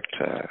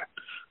character,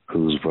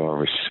 who's well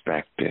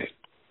respected.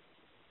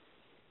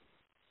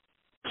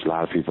 There's a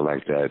lot of people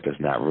like that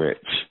that's not rich.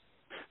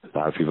 A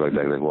lot of people like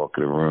that that walk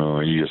in the room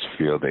and you just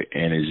feel their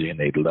energy and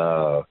they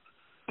love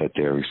that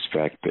they're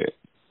respected.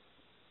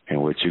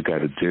 And what you got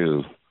to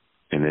do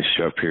in this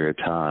short period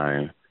of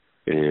time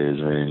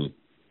is when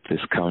this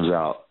comes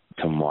out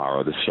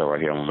tomorrow, this show right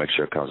here, I'm going to make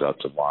sure it comes out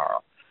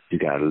tomorrow. You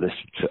got to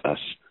listen to us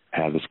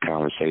have this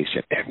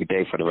conversation every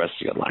day for the rest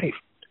of your life.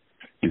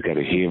 You got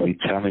to hear me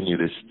telling you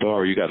this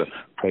story. You got to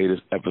play this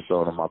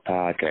episode on my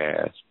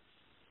podcast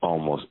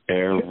almost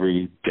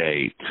every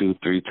day,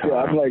 2-3 times. Yeah,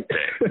 I'm like,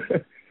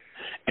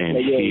 and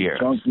hear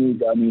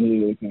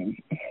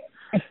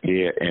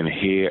and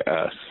hear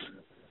us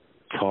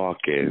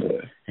talking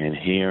and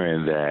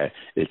hearing that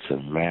it's a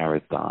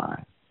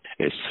marathon.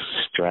 It's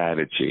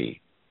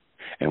strategy.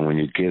 And when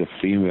you get a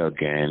female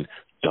again,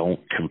 don't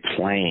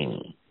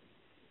complain.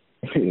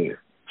 As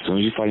soon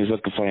as you find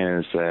yourself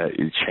complaining,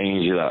 you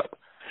change it up.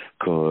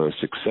 Because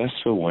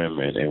successful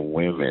women and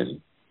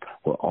women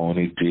will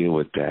only deal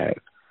with that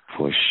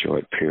for a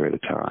short period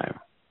of time.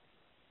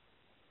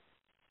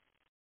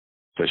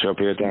 For a short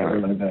period of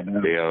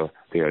time,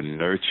 they'll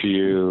nurture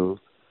you,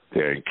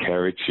 they'll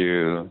encourage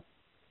you,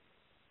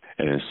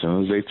 and as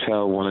soon as they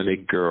tell one of their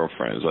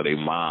girlfriends or their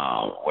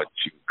mom what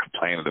you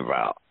complaining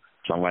about,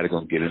 somebody's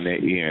going to get in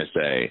their ear and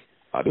say,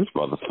 oh, this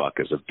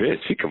motherfucker's a bitch.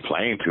 She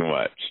complained too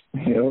much.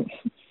 Yep.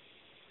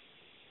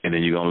 And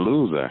then you're going to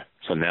lose her.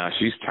 So now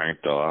she's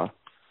turned off.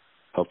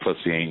 Her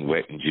pussy ain't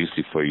wet and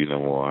juicy for you no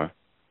more.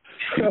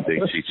 You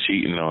think she's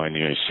cheating on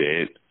you and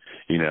shit,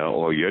 you know,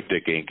 or your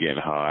dick ain't getting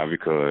hard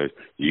because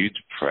you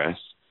depressed.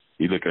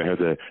 You look at her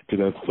like,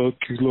 did I fuck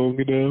you long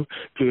enough?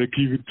 Did I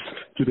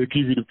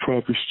give you the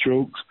proper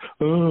strokes?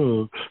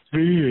 Oh,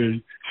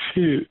 man,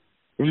 shit.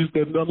 I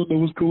don't know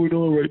what's going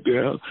on right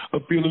now.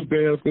 I'm feeling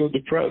bad. I'm feeling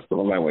depressed.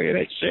 I'm like, wait,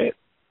 that shit.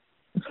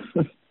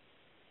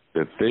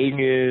 The thing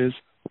is,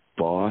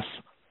 boss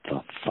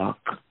the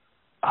fuck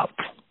up.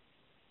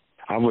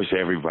 I wish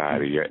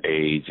everybody your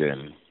age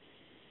and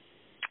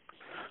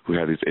who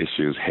had these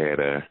issues had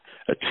a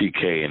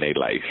TK in their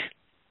life.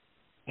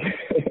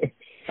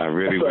 I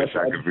really wish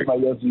I could be.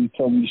 Somebody else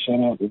told me to shut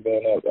up and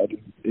man up.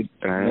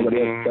 Nobody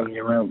else telling me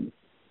around me.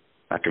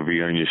 I could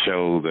be on your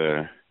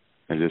shoulder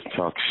and just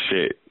talk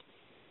shit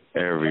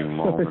every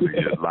moment of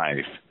your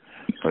life.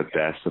 But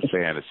that's a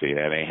fantasy.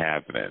 That ain't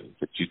happening.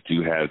 But you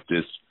do have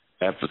this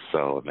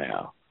episode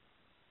now.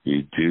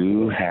 You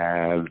do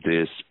have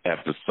this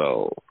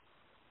episode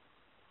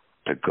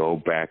to go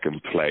back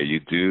and play. You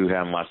do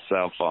have my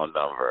cell phone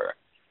number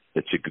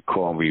that you could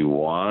call me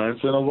once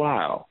in a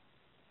while.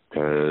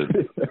 Because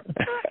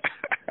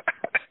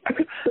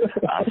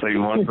I say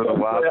once in a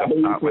while,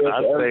 when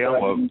I say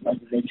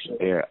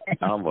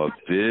I'm a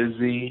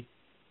busy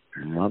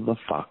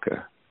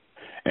motherfucker,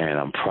 and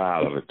I'm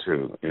proud of it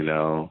too, you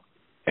know.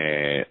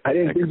 And I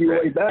didn't think you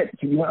were way back,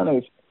 to be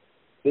honest.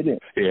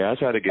 Didn't. Yeah, I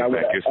tried to get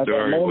back. Your story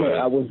at that moment,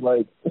 I was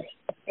like,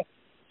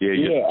 your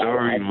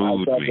story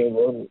moved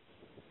me.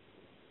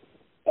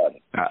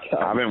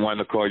 I've been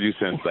wanting to call you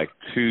since like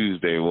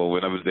Tuesday. Well,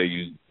 whenever the day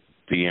you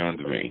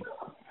DM'd me.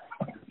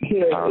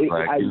 Yeah, I was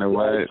like, you know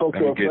what?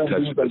 Let me get in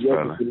touch with this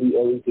brother. Delete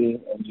everything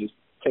and just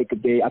take a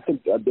day. I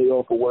took a day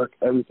off of work,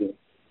 everything.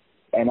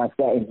 And I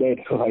sat in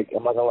bed for like,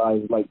 I'm not gonna lie,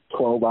 it was like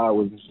 12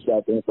 hours and just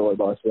sat there and thought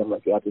about it. I'm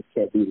like, I just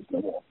can't do this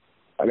no more.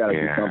 I gotta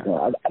do something.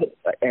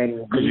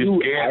 Because you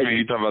scared me.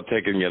 You talking about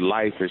taking your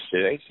life and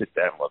shit. Ain't shit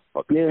that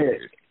motherfucker. Yeah.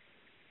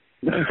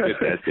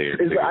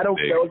 It's like,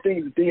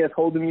 the thing that's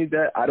holding me is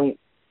that I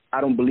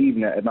don't believe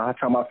in that. And that's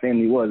how my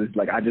family was. It's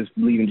like I just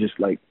believe in just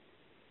like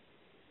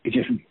it's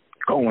just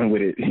going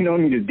with it. You know what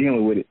I mean? Just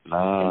dealing with it. It's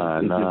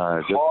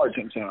hard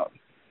sometimes.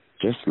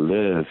 Just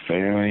live,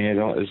 family.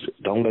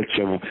 Don't let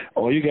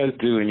all you gotta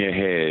do in your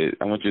head.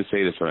 I want you to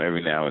say this from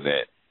every now and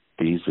then.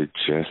 These are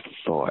just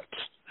thoughts.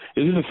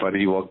 Isn't it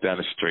funny? You walk down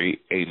the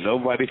street, ain't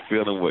nobody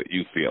feeling what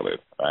you feeling,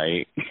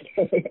 right?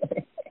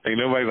 Ain't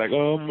nobody like,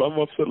 oh, I'm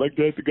upset like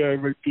that. The guy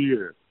right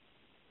there.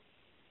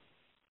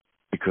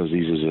 Because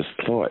these are just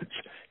thoughts.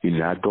 You're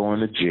not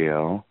going to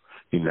jail.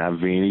 You're not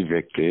being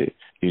evicted.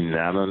 You're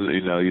not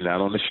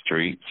on the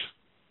streets.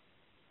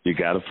 You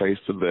got a place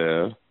to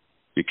live.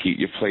 You keep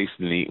your place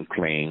neat and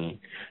clean.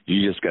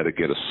 You just got to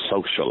get a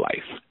social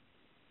life.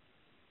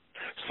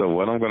 So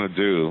what I'm going to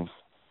do,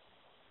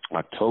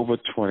 October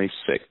 26th,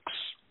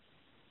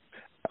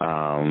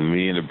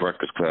 me and the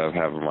Breakfast Club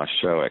having my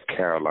show at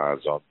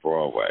Caroline's on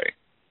Broadway.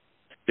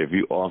 If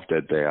you off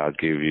that day, I'll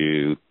give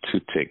you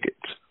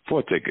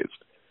 4 tickets.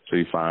 So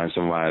you find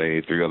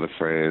somebody, 3 other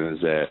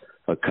friends that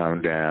will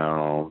come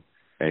down,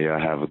 and you'll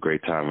have a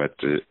great time at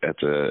the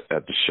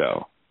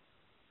show.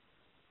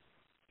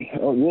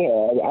 Oh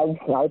yeah,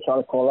 I'll try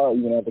to call out,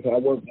 because I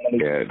work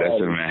Monday. Yeah,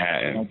 that's in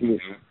Manhattan.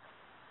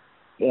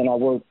 And I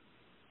work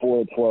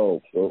 4 to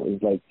 12, so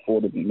it's like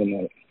 4 to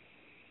midnight.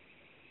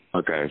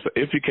 Okay, so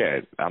if you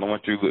can, I don't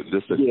want you to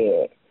listen.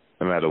 Yeah.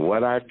 No matter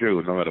what I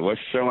do, no matter what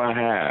show I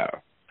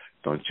have,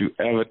 don't you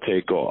ever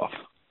take off.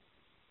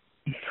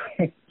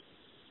 You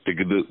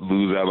could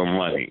lose out on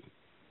money.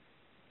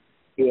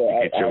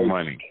 Yeah, get your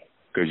money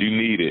because you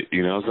need it.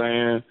 You know what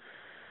I'm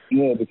saying?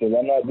 Yeah, because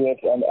I'm not doing.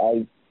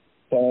 I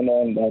plan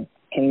on.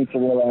 I came to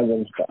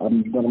realize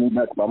I'm going to move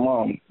back with my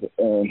mom,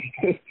 and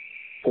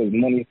because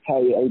money's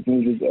tight,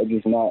 everything is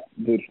just not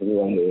good for me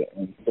around here.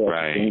 And so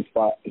right.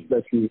 Spot,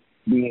 especially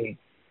being.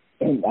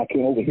 And I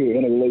came over here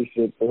in a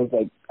relationship, so it's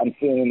like I'm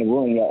sitting in the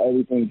room where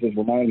everything just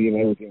reminds me of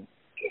everything.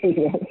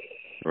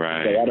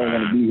 Right. So I don't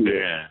want to be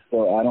here. Yeah.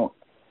 So I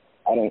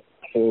don't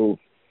feel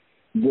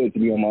good to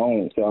be on my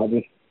own. So I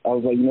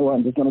was like, you know what,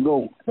 I'm just gonna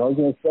go. I was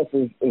gonna expect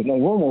there's no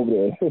room over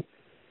there.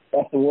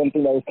 That's the one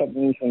thing that was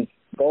keeping me from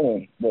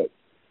going. But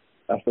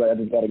I feel like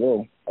I just gotta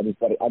go. I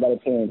gotta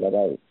change. I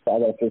gotta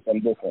feel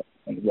something different.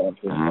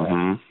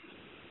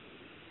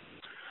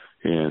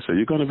 Yeah, so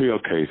you're going to be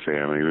okay,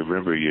 family.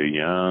 Remember, you're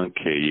young,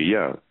 kid. You're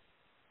young.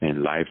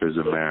 And life is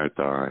a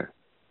marathon.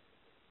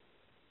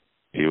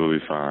 You will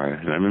be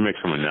fine. Let me make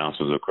some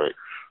announcements real quick.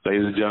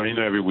 Ladies and gentlemen,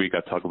 every week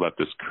I talk about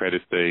this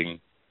credit thing.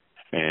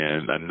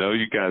 And I know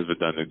you guys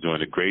have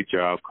doing a great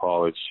job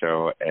calling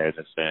show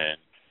Anderson,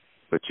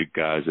 but you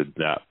guys are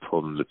not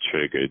pulling the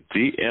trigger.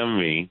 DM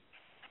me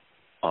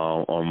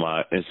on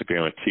my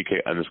Instagram at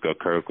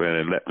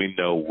TK_Kirkland and let me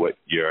know what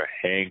your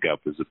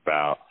hang-up is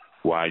about.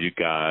 Why you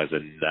guys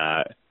are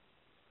not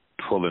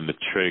pulling the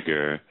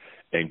trigger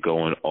and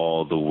going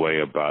all the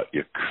way about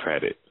your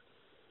credit.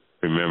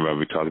 Remember, I'll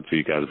be talking to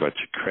you guys about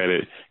your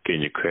credit,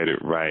 getting your credit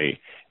right.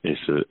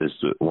 It's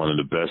one of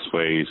the best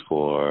ways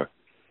for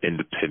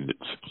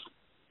Independence.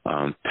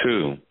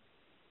 2,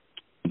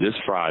 this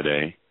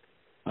Friday,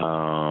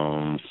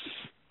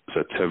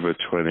 September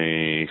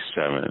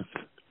 27th,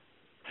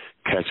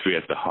 catch me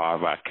at the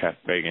Hard Rock Cafe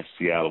in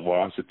Seattle,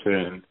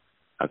 Washington.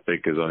 I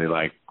think there's only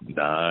like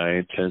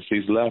 9, 10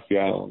 seats left,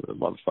 y'all. The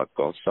motherfucker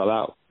gonna sell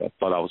out. I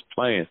thought I was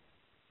playing.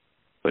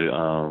 But it's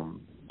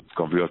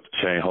gonna be off the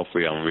chain.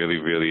 Hopefully I'm really,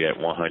 really at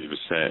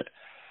 100%.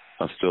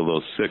 I'm still a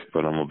little sick,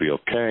 but I'm gonna be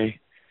okay.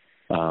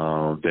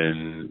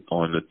 Then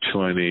on the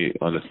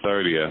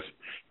 30th,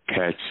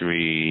 catch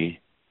me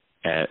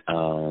at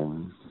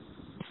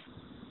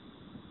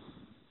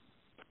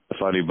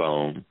Funny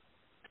Bone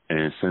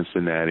in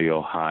Cincinnati,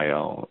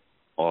 Ohio,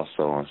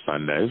 also on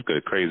Sunday. It's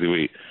good, crazy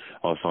week.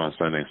 Also on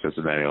Sunday in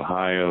Cincinnati,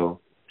 Ohio.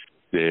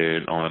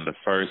 Then on the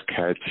 1st,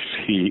 catch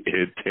me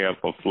in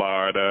Tampa,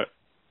 Florida.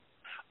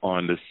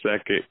 On the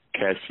 2nd,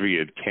 catch me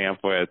in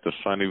Tampa at the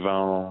Funny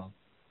Bone.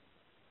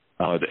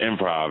 The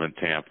Improv in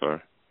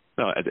Tampa.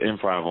 No, at the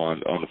Improv on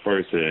the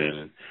 1st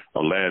in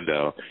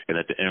Orlando, and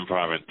at the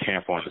Improv in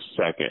Tampa on the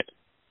 2nd.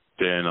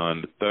 Then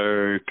on the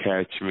 3rd,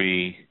 catch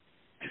me.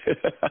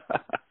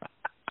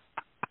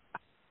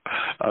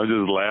 I'm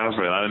just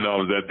laughing. I didn't know I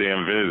was that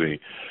damn busy.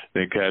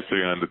 Then catch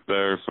me on the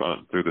 3rd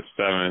through the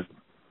 7th.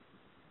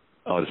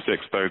 The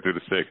 6th, 3rd through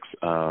the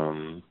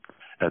 6th,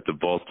 at the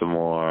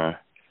Baltimore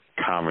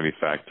Comedy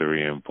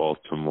Factory in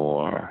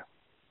Baltimore,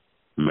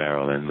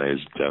 Maryland,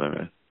 ladies and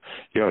gentlemen.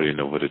 You already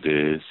know what it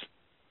is.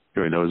 You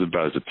already know what it's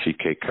about. It's a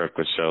TK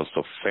Kirkland show.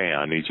 So, fam,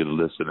 I need you to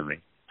listen to me.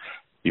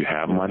 You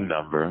have my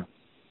number.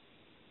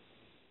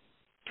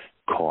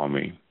 Call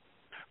me.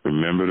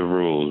 Remember the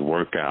rules.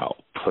 Work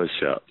out.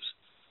 Push-ups.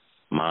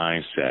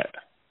 Mindset.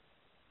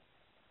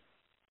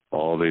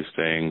 All these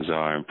things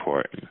are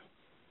important.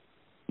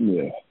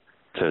 Yeah.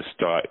 To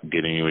start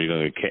getting you,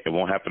 it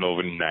won't happen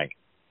overnight.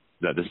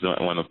 Now, this is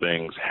not one of the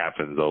things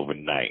happens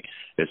overnight.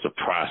 It's a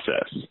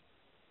process.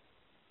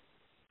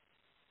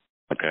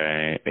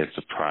 Okay? It's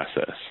a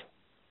process.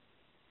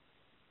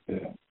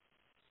 Yeah.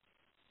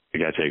 You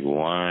got to take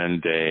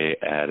one day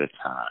at a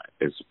time.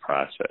 It's a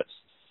process.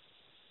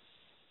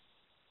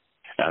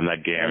 I'm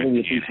not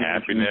guaranteeing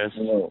happiness.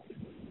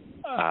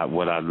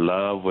 What I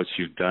love, what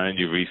you've done,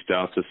 you reached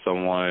out to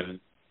someone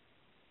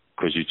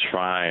because you're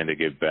trying to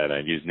get better,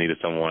 and you just needed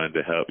someone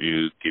to help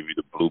you, give you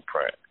the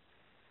blueprint.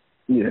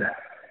 Yeah.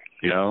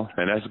 You know,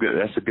 and that's good.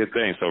 That's a good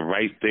thing. So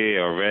right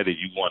there already,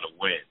 you want to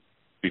win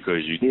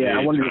because you. Yeah,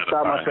 I wanted to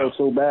stop myself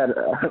so bad.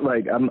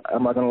 Like I'm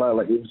not gonna lie.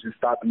 Like it was just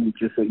stopping me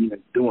just for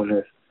even doing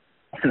this,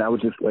 and I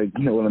was just like,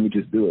 you know what? Let me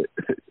just do it.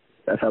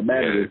 That's how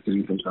bad it is to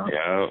me sometimes.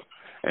 Yeah,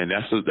 and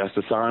that's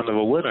the sign of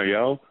a winner,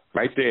 yo.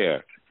 Right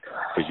there,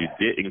 because you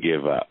didn't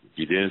give up.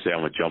 You didn't say I'm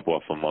gonna jump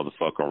off a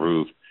motherfucking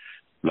roof.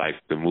 Like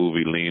the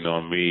movie Lean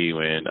on Me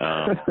when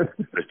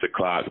Mr.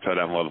 Clark told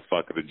that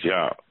motherfucker to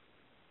jump.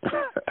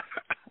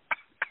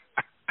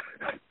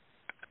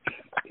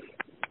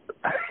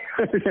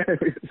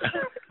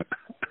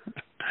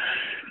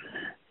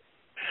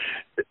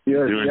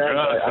 You're doing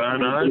drugs,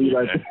 son, aren't you?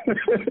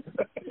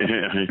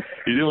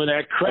 You're doing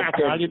that crack,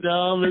 aren't you,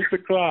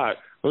 Mr. Clark?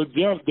 Oh,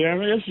 jump,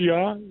 damn it, yes, you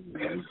are.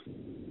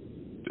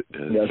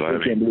 Yeah, I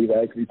still can't believe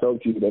I actually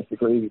talked to you. That's the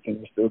crazy thing.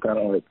 You're still kind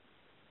of like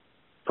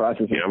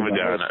processing. Yeah, I'm a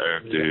down to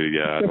earth dude.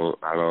 Yeah, I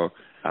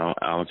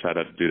don't try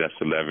to do that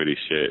celebrity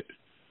shit.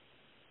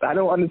 I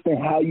don't understand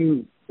how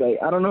you like.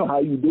 I don't know how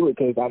you do it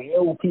because I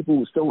know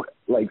people so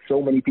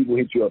many people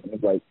hit you up and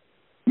it's like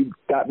you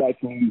got back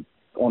to me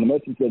on the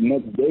message the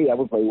next day. I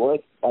was like,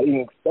 what? I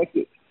didn't expect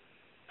it.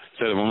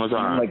 Say it one more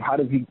time. Like, how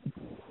does he?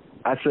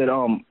 I said,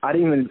 I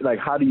didn't even like.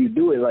 How do you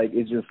do it? Like,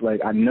 it's just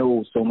like I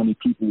know so many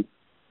people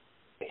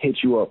hit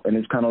you up, and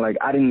it's kind of like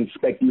I didn't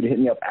expect you to hit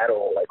me up at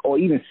all, like, or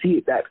even see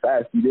it that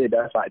fast. You did.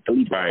 That's why I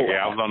deleted. Right?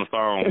 Yeah, I was on the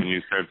phone when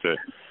you sent it.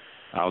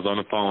 I was on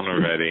the phone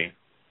already.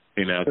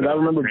 You know, because I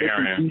remember bits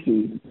and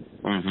pieces.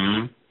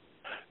 Mhm.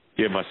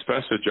 Yeah, my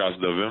special drops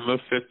November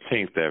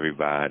 15th.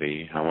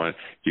 Everybody, I want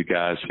you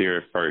guys hear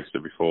it first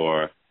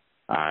before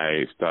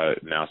I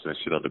started announcing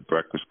shit on the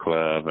Breakfast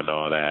Club and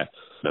all that.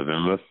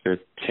 November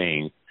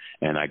 15th,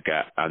 and I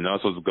know I'm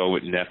supposed to go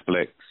with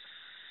Netflix.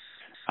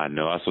 I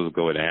know I'm supposed to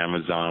go with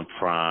Amazon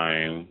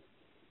Prime,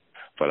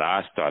 but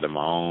I started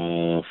my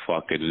own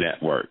fucking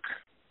network.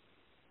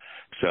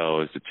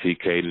 So it's the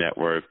TK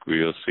Network.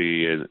 We'll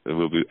see it.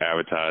 We'll be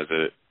advertising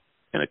it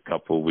in a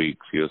couple of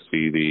weeks. You'll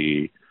see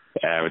the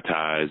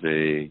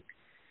advertising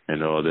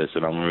and all this,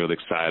 and I'm really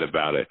excited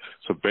about it.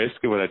 So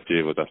basically what I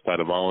did was I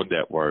started my own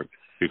network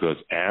because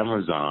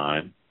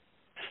Amazon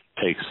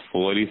takes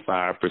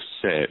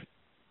 45%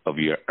 of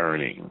your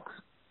earnings.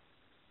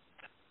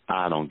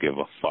 I don't give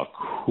a fuck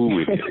who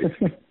it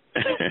is.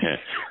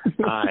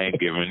 I ain't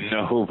giving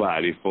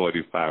nobody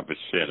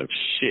 45% of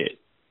shit.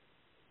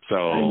 So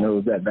I know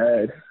it's that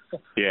bad.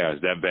 Yeah,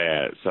 it's that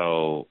bad.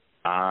 So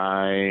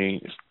I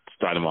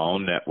started my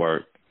own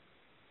network.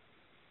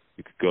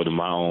 You could go to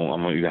my own.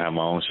 I'm going to have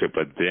my own shit.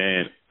 But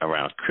then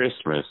around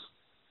Christmas,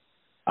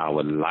 I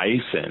would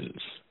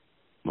license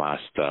my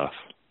stuff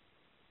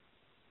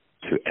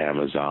to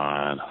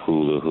Amazon,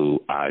 Hulu,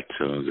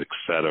 iTunes,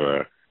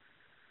 etc.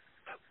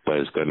 but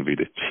it's going to be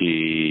the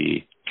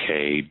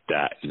TK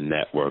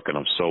Network, and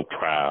I'm so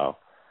proud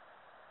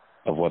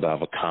of what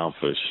I've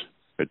accomplished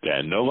with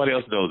that. Nobody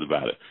else knows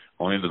about it.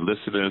 Only the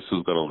listeners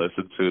who's going to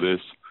listen to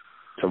this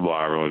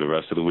tomorrow or the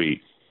rest of the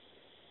week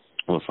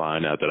will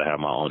find out that I have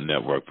my own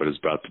network, but it's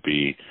about to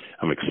be,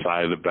 I'm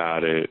excited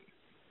about it.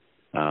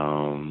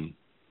 And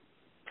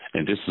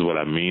this is what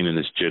I mean in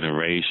this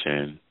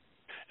generation,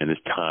 in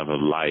this time of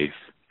life,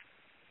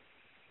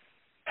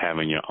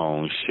 having your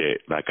own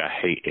shit. Like, I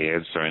hate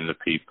answering to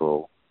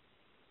people.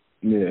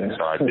 Yeah.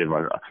 So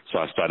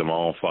I started my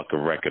own fucking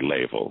record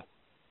label.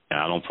 And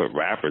I don't put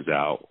rappers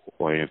out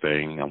or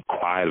anything. I'm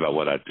quiet about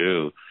what I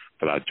do,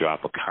 but I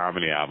drop a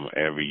comedy album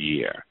every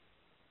year.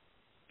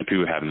 And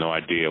people have no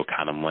idea what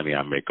kind of money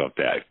I make off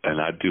that. And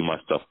I do my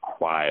stuff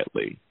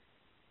quietly,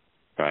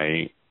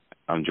 right?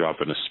 I'm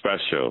dropping a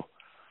special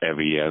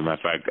every year. As a matter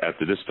of fact,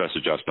 after this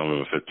special drops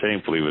November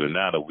 15th, believe it or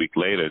not, a week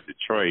later in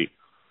Detroit,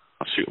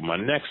 I'll shoot my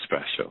next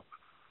special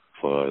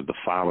for the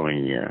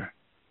following year.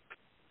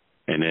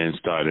 And then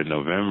starting in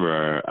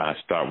November, I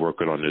start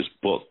working on this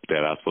book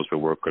that I was supposed to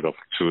be working on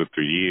for 2 or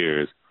 3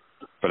 years.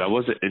 But I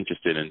wasn't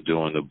interested in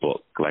doing the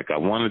book. Like, I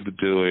wanted to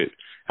do it.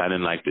 I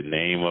didn't like the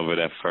name of it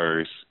at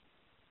first.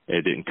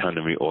 It didn't come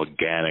to me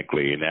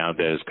organically. And now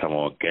that it's come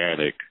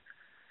organic,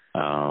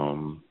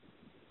 I'm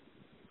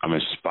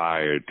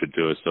inspired to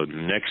do it. So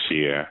next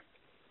year,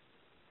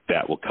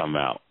 that will come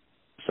out.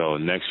 So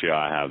next year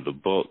I have the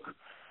book,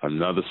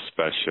 another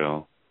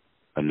special,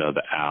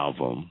 another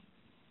album,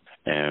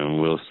 and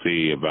we'll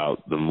see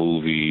about the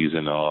movies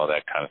and all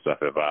that kind of stuff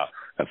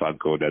if I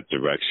go that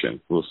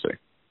direction. We'll see.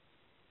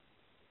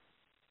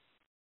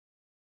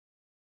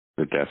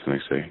 We'll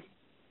definitely see.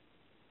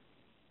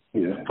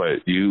 Yeah.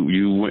 But you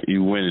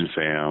winning,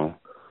 fam.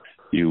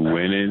 You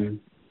winning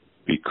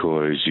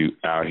because you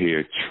out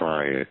here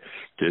trying.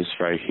 This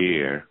right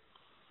here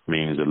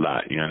means a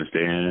lot. You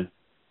understand?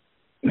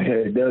 Yeah,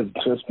 it does.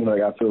 Trust me,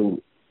 like, I feel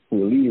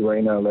relieved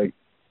right now. Like,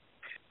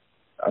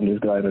 I'm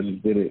just glad I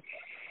just did it.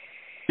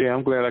 Yeah,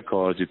 I'm glad I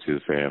called you too,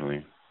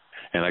 family.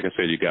 And like I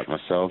said, you got my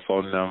cell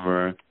phone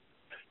number.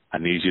 I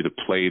need you to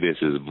play this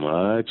as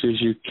much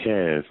as you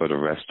can for the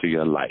rest of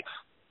your life.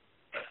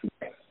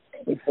 I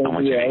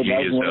want you to hear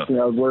yourself. One thing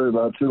I was worried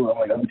about too. I'm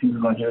like, I'm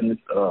people gonna hear this.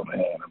 Oh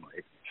man, I'm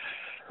like.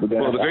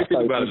 Well, the great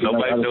thing about it,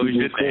 nobody knows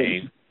your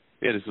name.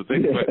 Yeah, that's the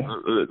thing.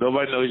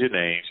 Nobody knows your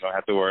name, so I don't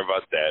have to worry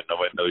about that.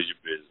 Nobody knows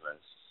your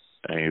business,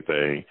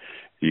 anything.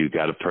 You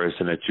got a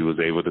person that you was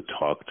able to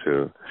talk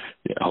to.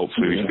 Yeah,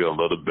 hopefully you feel a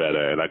little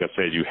better. And like I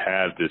said, you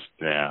have this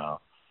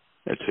now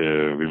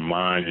to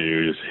remind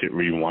you, just hit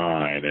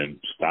rewind and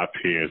stop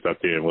here and stop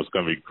there. And what's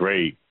going to be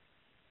great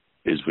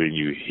is when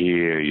you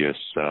hear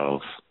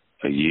yourself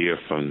a year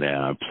from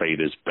now and play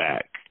this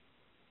back.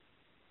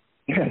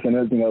 That's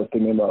another thing I was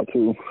thinking about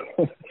too.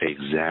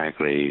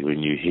 Exactly. When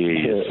you hear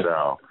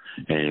yourself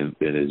and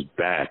it's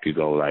back, you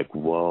go like,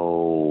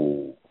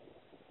 whoa,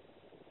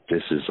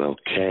 this is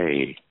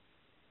okay.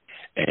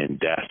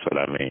 And that's what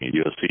I mean.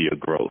 You'll see your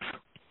growth.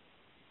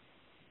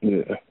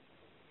 Yeah.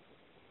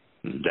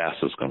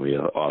 That's what's going to be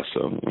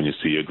awesome when you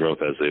see your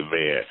growth as a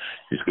man.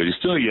 Because you're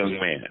still a young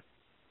man.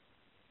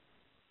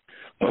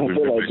 But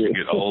remember, as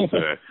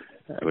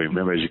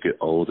you get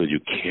older, you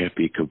can't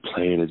be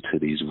complaining to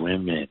these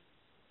women.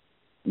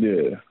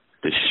 Yeah.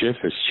 The shift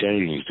has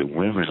changed. The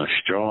women are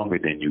stronger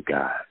than you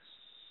guys.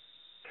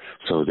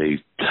 So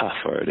they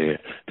tougher.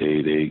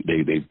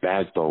 They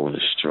backbone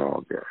is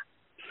stronger.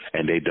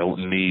 And they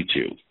don't need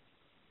you.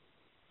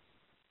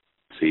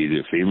 See,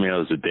 the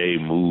females today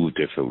move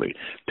differently.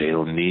 They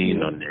don't need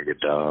no nigga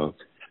dog.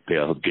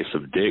 They'll get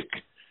some dick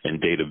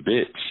and date a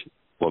bitch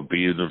or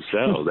be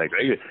themselves. Like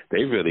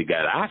they really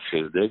got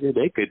options, nigga.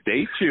 They could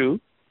date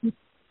you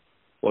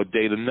or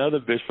date another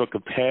bitch for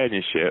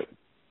companionship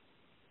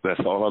that's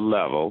on a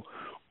level,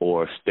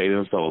 or stay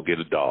themselves, get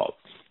a dog.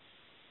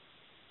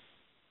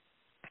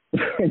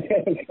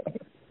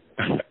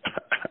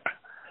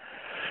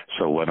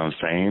 So what I'm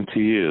saying to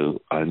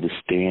you,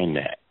 understand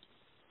that.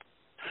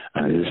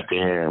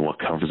 Understand what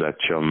comes out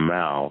your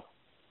mouth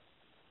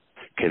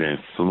can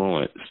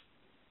influence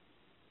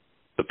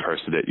the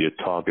person that you're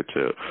talking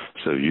to.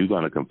 So you're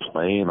going to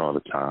complain all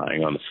the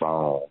time on the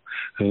phone.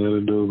 I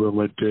don't know about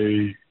my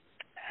day.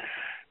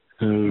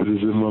 This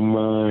is in my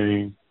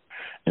mind.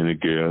 And the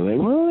girl like,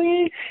 well,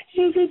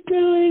 you could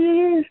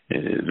do it.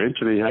 And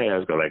eventually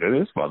her ass go like,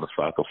 this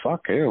motherfucker,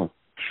 fuck him.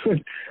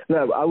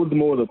 No, I was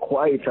more of the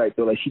quiet type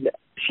though. Like she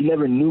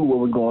never knew what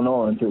was going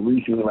on until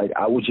recently. Like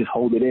I would just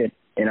hold it in,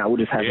 and I would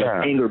just have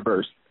an anger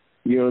burst.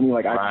 You know what I mean?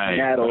 Like I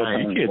had all the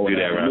time. You can't do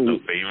that around no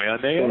female.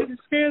 So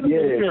it's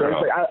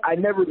like I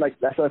never like.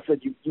 That's why I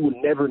said you would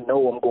never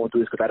know I'm going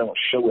through this because I don't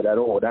show it at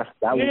all. That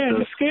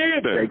was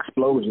the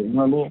explosion. You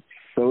know what I mean?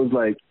 So it was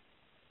like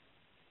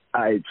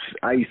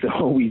I used to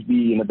always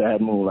be in a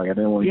bad mood. Like I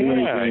didn't want to do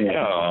anything.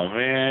 Oh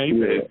man,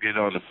 you better get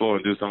on the floor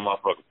and do some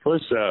motherfucking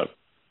push up.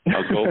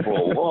 I'll go for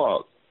a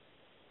walk.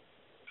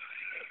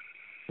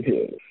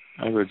 Yeah.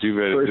 That's what you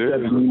better do. First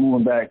step is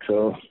moving back,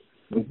 so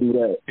let's do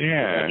that.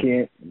 Yeah. I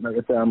can't, like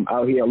I said, I'm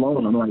out here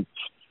alone. I'm like,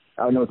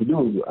 I don't know what to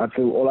do. I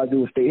feel all I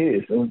do is stay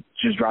here, so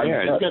just drive.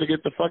 Yeah, you got to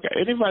get the fuck out.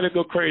 Anybody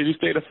go crazy,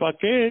 stay the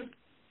fuck in.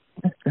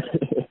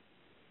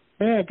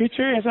 Yeah, get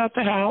your ass out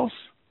the house.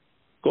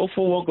 Go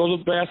for a walk, go to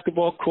the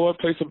basketball court,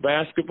 play some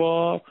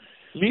basketball,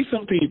 meet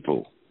some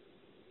people.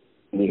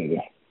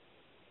 Yeah.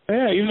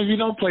 Yeah, even if you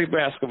don't play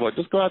basketball,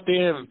 just go out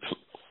there and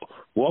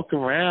walk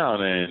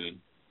around and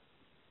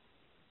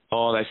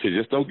all that shit.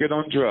 Just don't get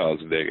on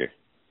drugs, nigga.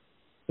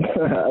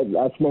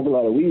 I smoke a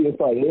lot of weed. That's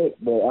probably it.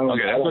 But I don't.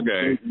 Okay, that's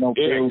okay.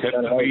 Yeah,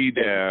 cut the weed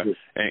down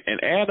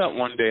and add up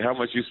one day how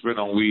much you spend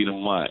on weed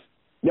and what.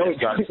 No,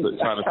 trying to save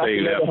that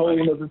money. A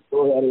whole other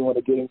story I didn't want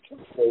to get into.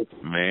 So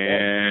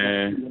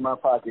man, in my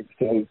pockets.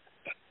 So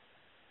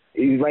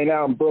right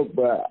now I'm broke,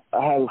 but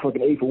I have a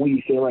fucking eighth of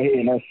weed sitting right here,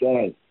 and that's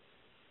sad.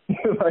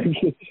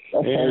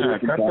 Yeah,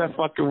 cut that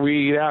fucking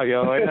weed out,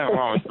 yo. Ain't nothing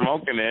wrong with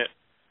smoking it,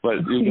 but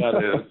you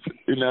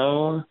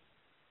gotta,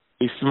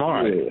 be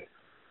smart. Yeah.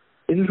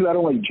 It's just 'cause I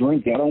don't like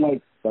drinking. I don't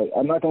like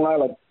I'm not gonna lie,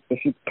 like that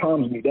shit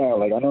calms me down.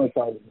 Like I know it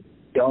sounds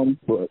dumb,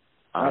 but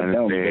I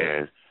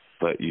understand.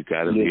 But you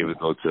gotta be able to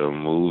go to a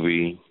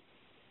movie.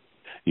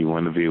 You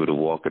want to be able to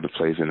walk in a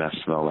place and not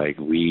smell like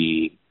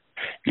weed.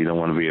 You don't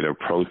want to be able to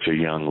approach a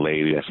young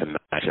lady that's a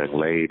nice young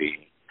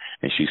lady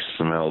and she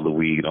smell the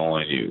weed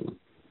on you.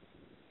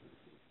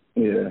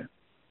 Yeah.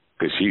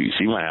 Because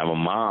she might have a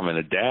mom and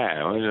a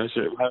dad.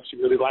 She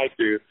really liked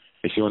you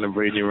and she want to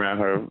bring you around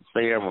her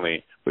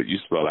family, but you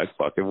smell like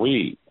fucking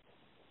weed.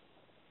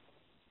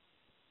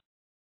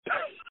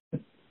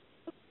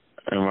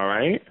 Am I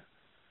right?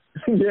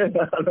 Yeah,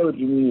 I know what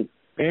you mean.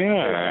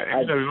 Yeah,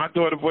 if my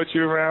daughter brought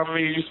you around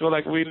me, you smell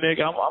like weed,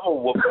 nigga, I'm gonna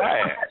whoop her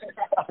ass.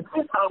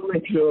 I'll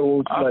make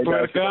sure I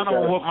swear to God, I'm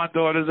gonna whoop my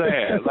daughter's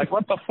ass. Like,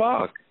 what the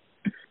fuck?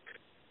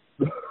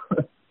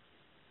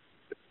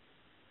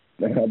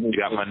 You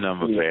got my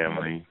number,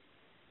 family.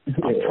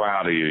 I'm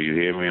proud of you. You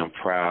hear me? I'm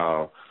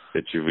proud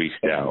that you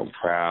reached out. I'm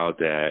proud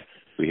that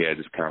we had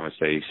this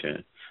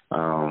conversation.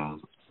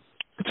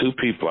 Two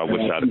people I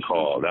wish I'd have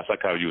called. That's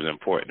like how you was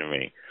important to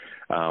me.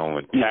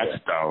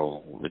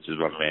 Taxstone, which is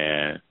my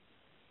man.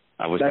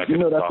 I wish I could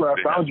talk to him. That's where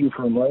I found you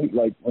from, right?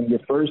 Like when you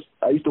first,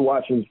 I used to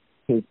watch his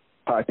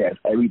podcast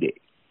every day,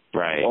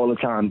 right, all the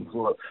time,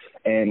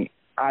 and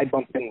I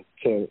bumped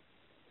into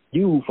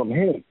you from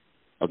him.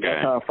 Okay,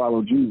 that's how I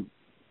followed you.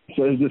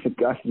 So it's just a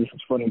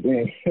funny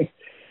thing.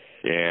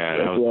 Yeah,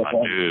 that was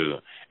my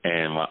dude.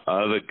 And my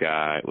other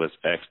guy was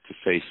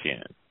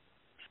Ecstasation.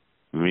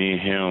 Me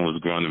and him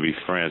was going to be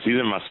friends. He's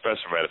in my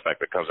special, matter of fact,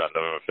 that comes out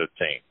November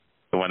 15th.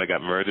 The one that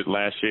got murdered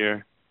last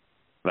year.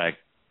 Like,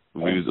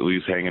 we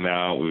was hanging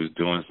out, we was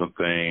doing some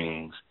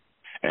things,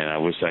 and I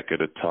wish I could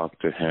have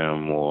talked to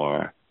him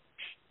more.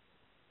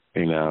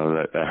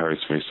 That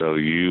hurts me. So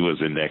you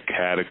was in that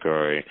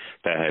category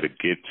that I had to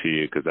get to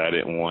you because I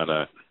didn't want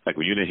to, like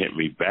when you didn't hit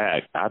me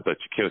back, I thought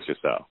you killed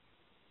yourself.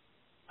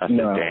 I said,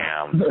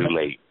 damn, too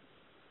late.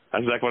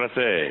 That's like what I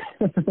said.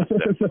 I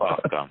said,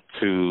 fuck, I'm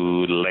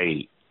too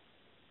late.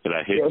 But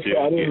I hit you.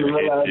 I didn't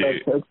realize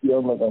I texted you.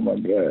 I'm like, oh my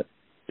God.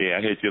 Yeah,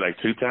 I hit you like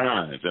 2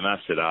 times. And I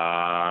said,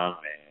 man.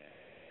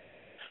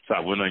 So I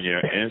went on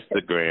your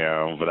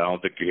Instagram, but I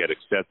don't think you had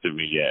accepted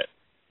me yet.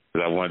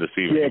 Because I wanted to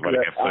see if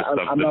somebody can put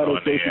something on there. I'm not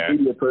a social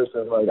media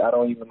person. Like, I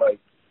don't even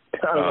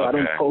I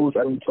don't post,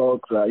 I don't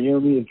talk. So, you know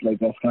what I mean? It's like,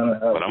 that's kind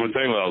of how. But I'm going to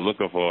tell you what I was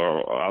looking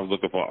for. I was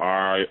looking for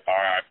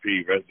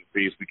R.I.P. Rest in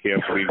peace. We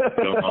can't believe it's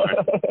still on.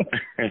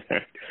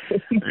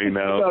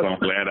 So I'm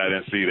glad I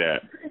didn't see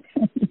that.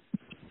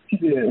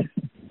 Yeah.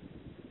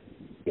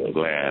 I'm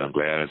glad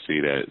I didn't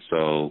see that.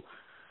 So,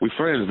 we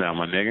friends now,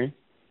 my nigga.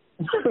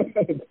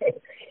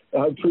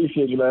 I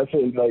appreciate you, man. I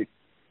said, like,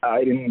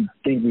 I didn't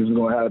think this was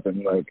going to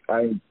happen. Like,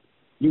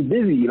 you're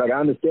busy. Like, I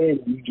understand.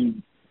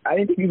 I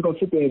didn't think you was going to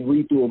sit there and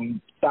read through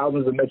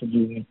thousands of messages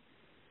and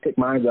pick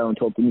mine out and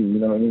talk to me. You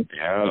know what I mean?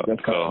 Yeah. Like,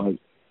 that's kind of like,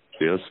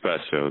 feel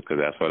special because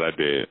that's what I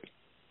did.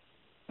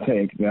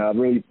 Thanks, man. I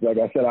really, like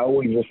I said, I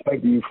always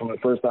respected you from the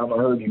first time I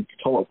heard you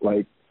talk.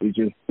 Like, it's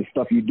just the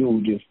stuff you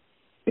do.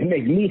 It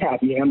makes me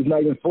happy. I'm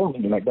not even for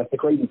me. Like, that's the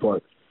crazy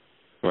part.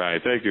 Right.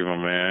 Thank you, my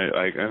man.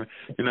 Like,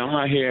 I'm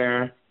not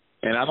here,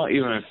 and I don't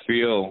even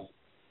feel.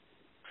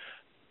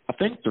 I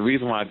think the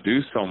reason why I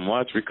do so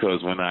much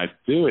because when I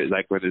do it,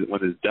 like when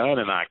it's done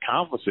and I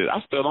accomplish it,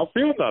 I still don't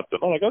feel nothing.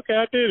 I'm like, okay,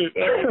 I did it.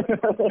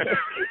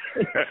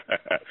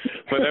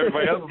 But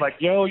everybody else is like,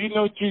 yo, you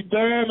know what you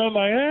done? I'm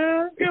like,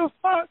 give a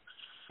fuck.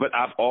 But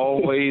I've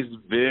always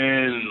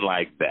been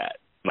like that,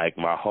 like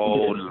my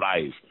whole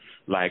life.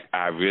 Like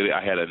I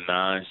had a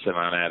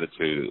nonchalant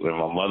attitude. When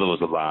my mother was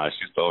alive,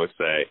 she used to always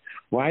say,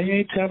 why you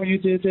ain't tell me you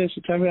did this?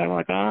 You tell me that. I'm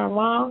like, Mom,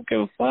 I don't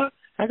give a fuck.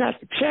 I got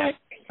the check.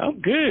 I'm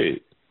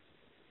good.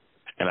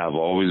 And I've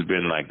always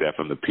been like that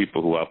from the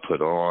people who I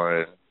put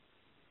on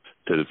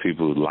to the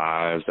people whose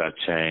lives I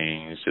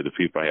changed to the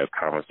people I have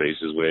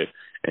conversations with.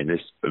 And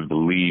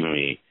believe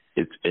me,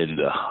 it's in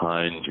the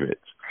hundreds.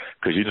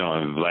 Because,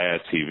 on Vlad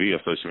TV or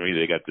social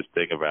media, they got this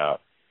thing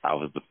about I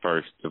was the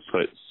first to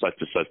put such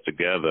and such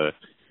together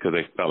because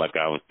they felt like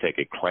I was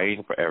taking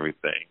claim for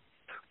everything.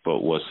 But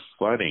what's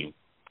funny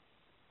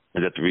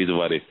Is that the reason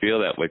why they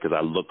feel that way? Because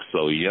I look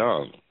so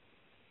young.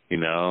 You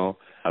know,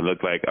 I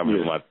look like I'm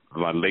in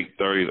my late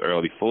 30s,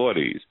 early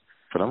 40s,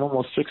 but I'm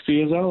almost 60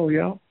 years old,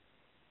 yo.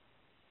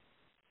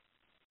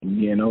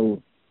 You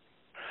know.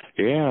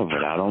 Yeah,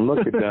 but I don't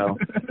look it though.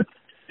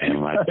 And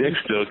my dick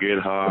still get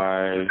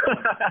hard.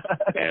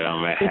 And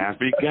I'm a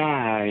happy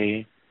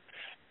guy.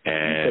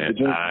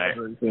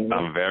 And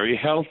I'm very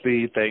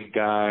healthy, thank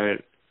God.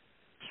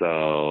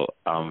 So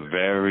I'm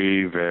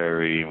very,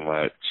 very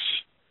much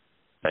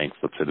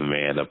thankful to the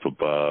man up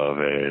above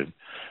and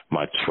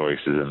my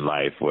choices in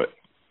life, what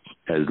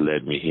has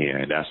led me here.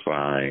 And that's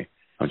why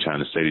I'm trying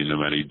to say to you, no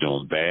matter you're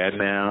doing bad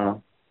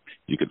now,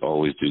 you can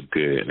always do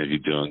good. And if you're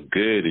doing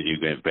good and you're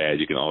doing bad,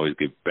 you can always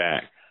get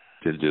back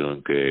to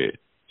doing good.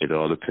 It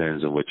all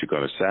depends on what you're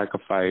going to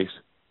sacrifice,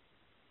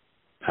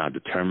 how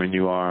determined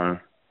you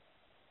are,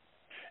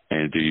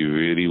 and do you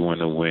really want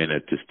to win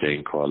at this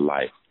thing called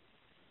life?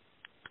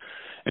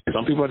 And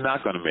some people are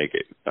not going to make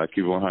it. I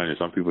keep 100.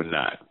 Some people are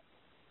not.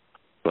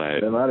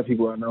 But a lot of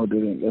people I know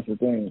didn't. That's the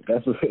thing.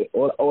 That's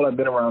what, all I've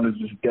been around is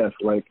just death.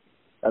 Like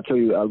I tell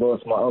you, I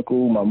lost my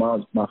uncle,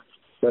 my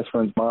best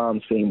friend's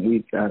mom, same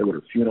week. I had to go to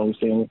the funeral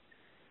same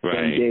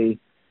day.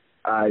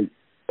 I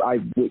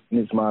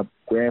witnessed my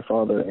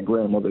grandfather and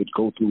grandmother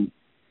go through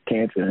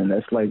cancer, and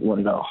that's like one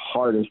of the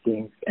hardest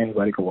things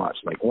anybody can watch.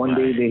 Like one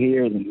day they're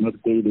here, and another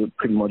day they're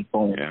pretty much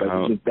bones. Yeah.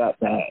 Like it's just that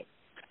bad.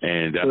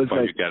 And that's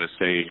why you got to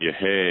say in your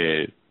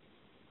head,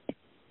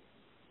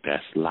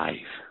 that's life.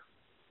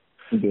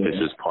 Yeah. This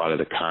is part of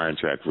the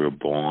contract. We're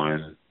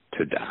born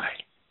to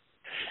die.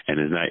 And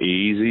it's not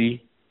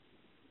easy.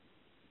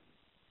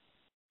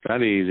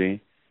 Not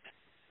easy.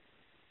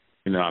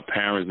 You know, our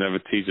parents never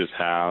teach us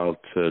how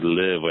to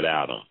live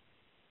without them.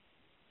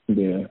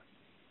 Yeah.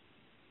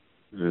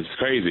 It's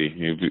crazy.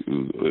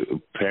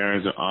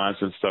 Parents and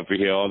aunts and stuff, you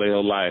hear all their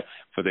whole life,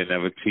 but they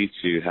never teach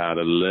you how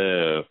to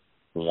live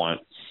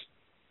once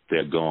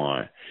they're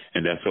gone.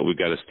 And that's what we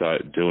got to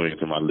start doing.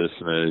 To my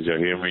listeners, you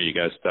hear me? You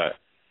got to start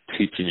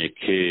teaching your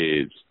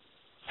kids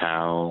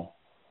how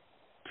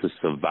to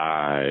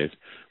survive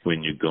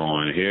when you're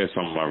gone. Here are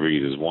some of my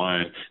reasons.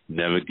 One,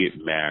 never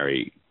get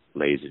married,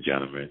 ladies and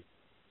gentlemen.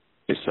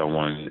 If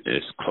someone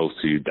is close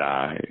to you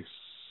dies,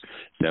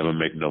 never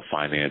make no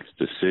finance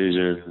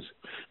decisions,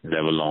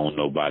 never loan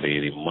nobody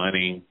any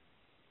money.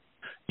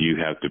 You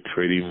have to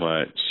pretty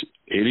much,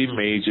 any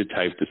major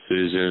type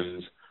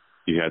decisions,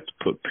 you have to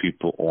put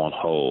people on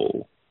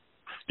hold.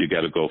 You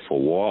got to go for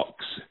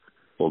walks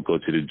or go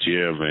to the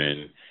gym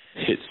and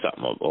hit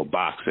something, or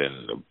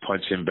boxing, or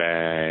punching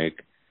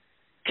bag,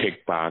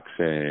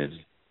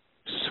 kickboxing,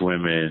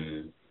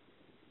 swimming,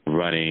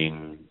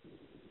 running.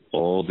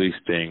 All these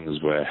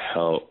things will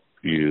help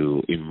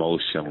you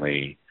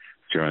emotionally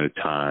during the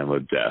time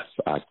of death.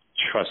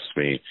 Trust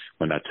me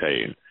when I tell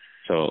you.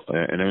 So,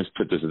 and let me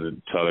put this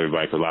in, tell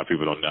everybody, because a lot of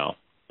people don't know.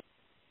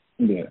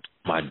 Yeah.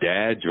 My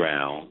dad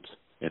drowned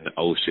in the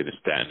ocean in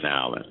Staten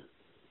Island.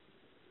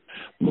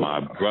 My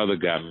brother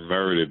got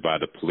murdered by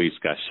the police,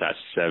 got shot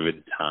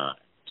 7 times.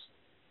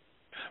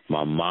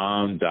 My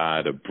mom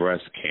died of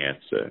breast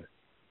cancer.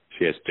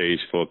 She had stage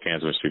 4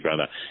 cancer when she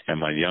found out. And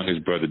my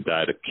youngest brother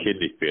died of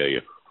kidney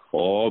failure,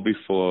 all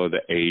before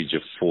the age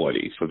of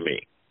 40 for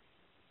me.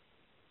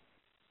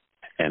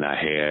 And I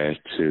had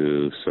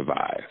to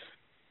survive.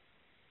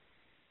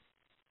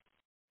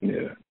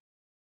 Yeah.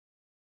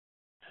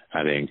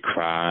 I didn't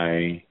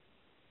cry.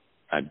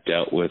 I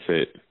dealt with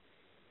it.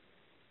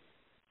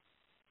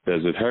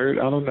 Does it hurt?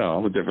 I don't know.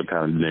 I'm a different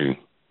kind of nigga.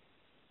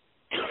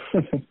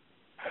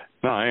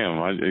 No, I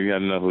am. You got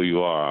to know who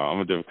you are.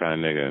 I'm a different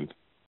kind of nigga.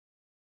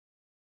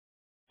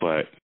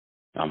 But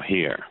I'm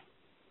here.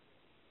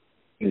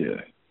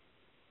 Yeah.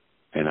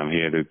 And I'm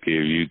here to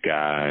give you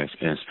guys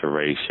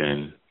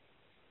inspiration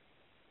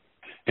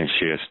and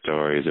share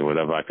stories and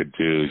whatever I could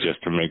do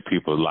just to make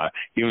people's life,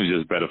 even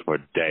just better for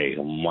a day,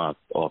 a month,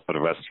 or for the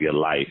rest of your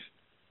life.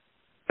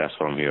 That's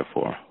what I'm here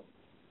for.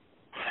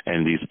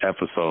 And these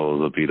episodes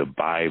will be the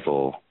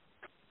Bible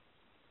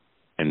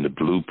and the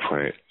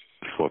blueprint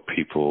for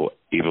people.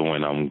 Even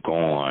when I'm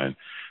gone,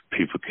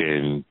 people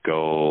can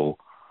go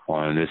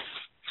on this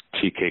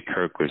T.K.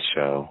 Kirkland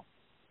show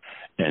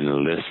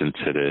and listen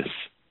to this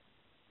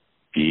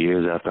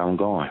years after I'm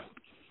gone,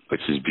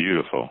 which is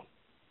beautiful.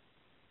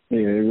 Yeah,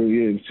 it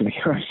really is, to be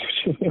honest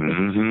with you.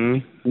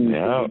 Mm-hmm.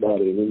 Yeah. It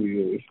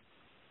really is.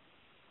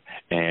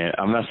 And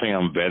I'm not saying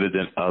I'm better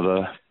than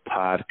other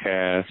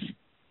podcasts,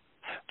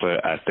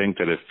 but I think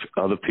that if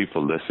other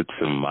people listen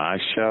to my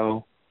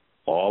show,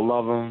 all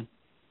of them,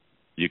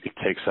 you could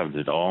take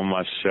something, all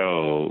my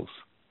shows,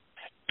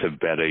 to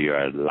better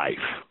your life.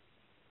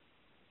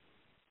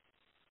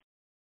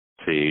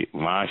 See,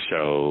 my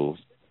shows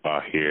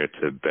are here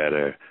to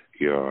better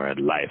your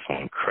life,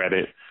 on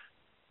credit,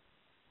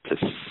 to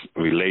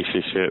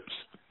relationships,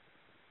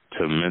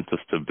 to mental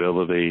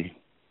stability.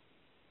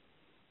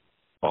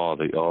 All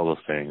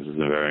those things is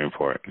very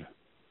important.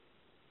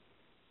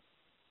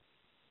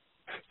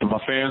 To my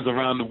fans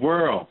around the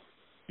world,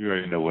 you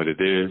already know what it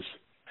is.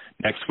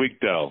 Next week,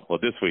 though, or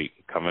this week,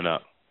 coming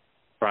up,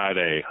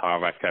 Friday,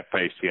 Hard Rock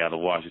Cafe, Seattle,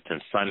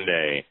 Washington.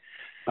 Sunday,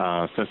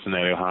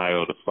 Cincinnati,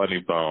 Ohio, the Funny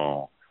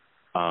Bone.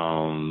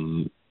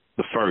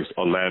 The first,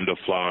 Orlando,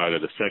 Florida.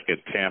 The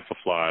second, Tampa,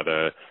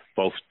 Florida,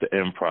 both the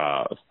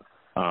Improvs.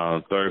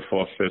 Third,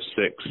 fourth, fifth,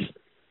 sixth,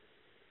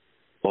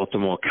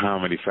 Baltimore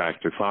Comedy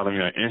Factory. Follow me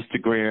on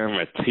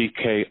Instagram at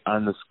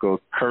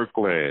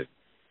TK_Kirkland.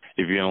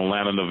 If you're in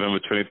Atlanta, November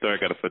 23rd, I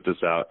got to put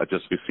this out. I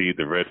just received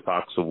the Red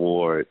Fox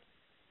Award.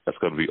 That's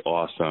going to be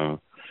awesome.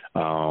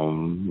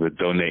 We're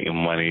donating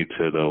money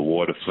to the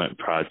Waterfront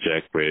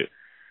Project with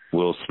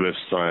Will Smith's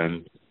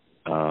son.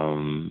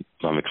 I'm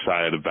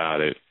excited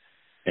about it.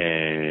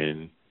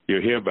 And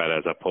you'll hear about it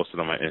as I post it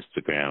on my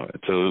Instagram.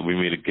 Until we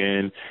meet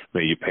again,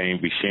 may your pain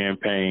be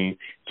champagne.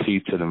 T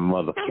to the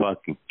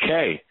motherfucking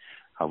K.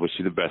 I wish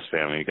you the best,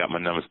 family. You got my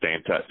number. Stay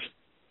in touch.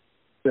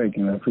 Thank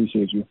you, man. I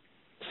appreciate you.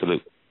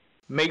 Salute.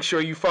 Make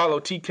sure you follow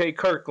TK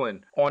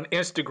Kirkland on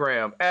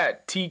Instagram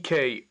at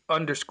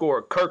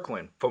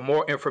TK_Kirkland. For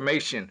more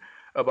information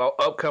about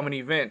upcoming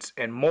events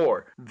and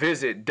more,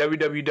 visit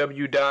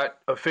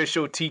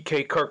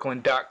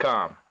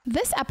www.officialtkkirkland.com.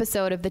 This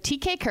episode of the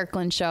TK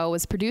Kirkland Show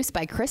was produced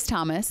by Chris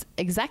Thomas,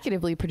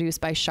 executively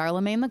produced by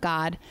Charlemagne the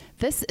God.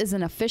 This is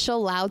an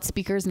official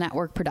Loudspeakers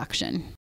Network production.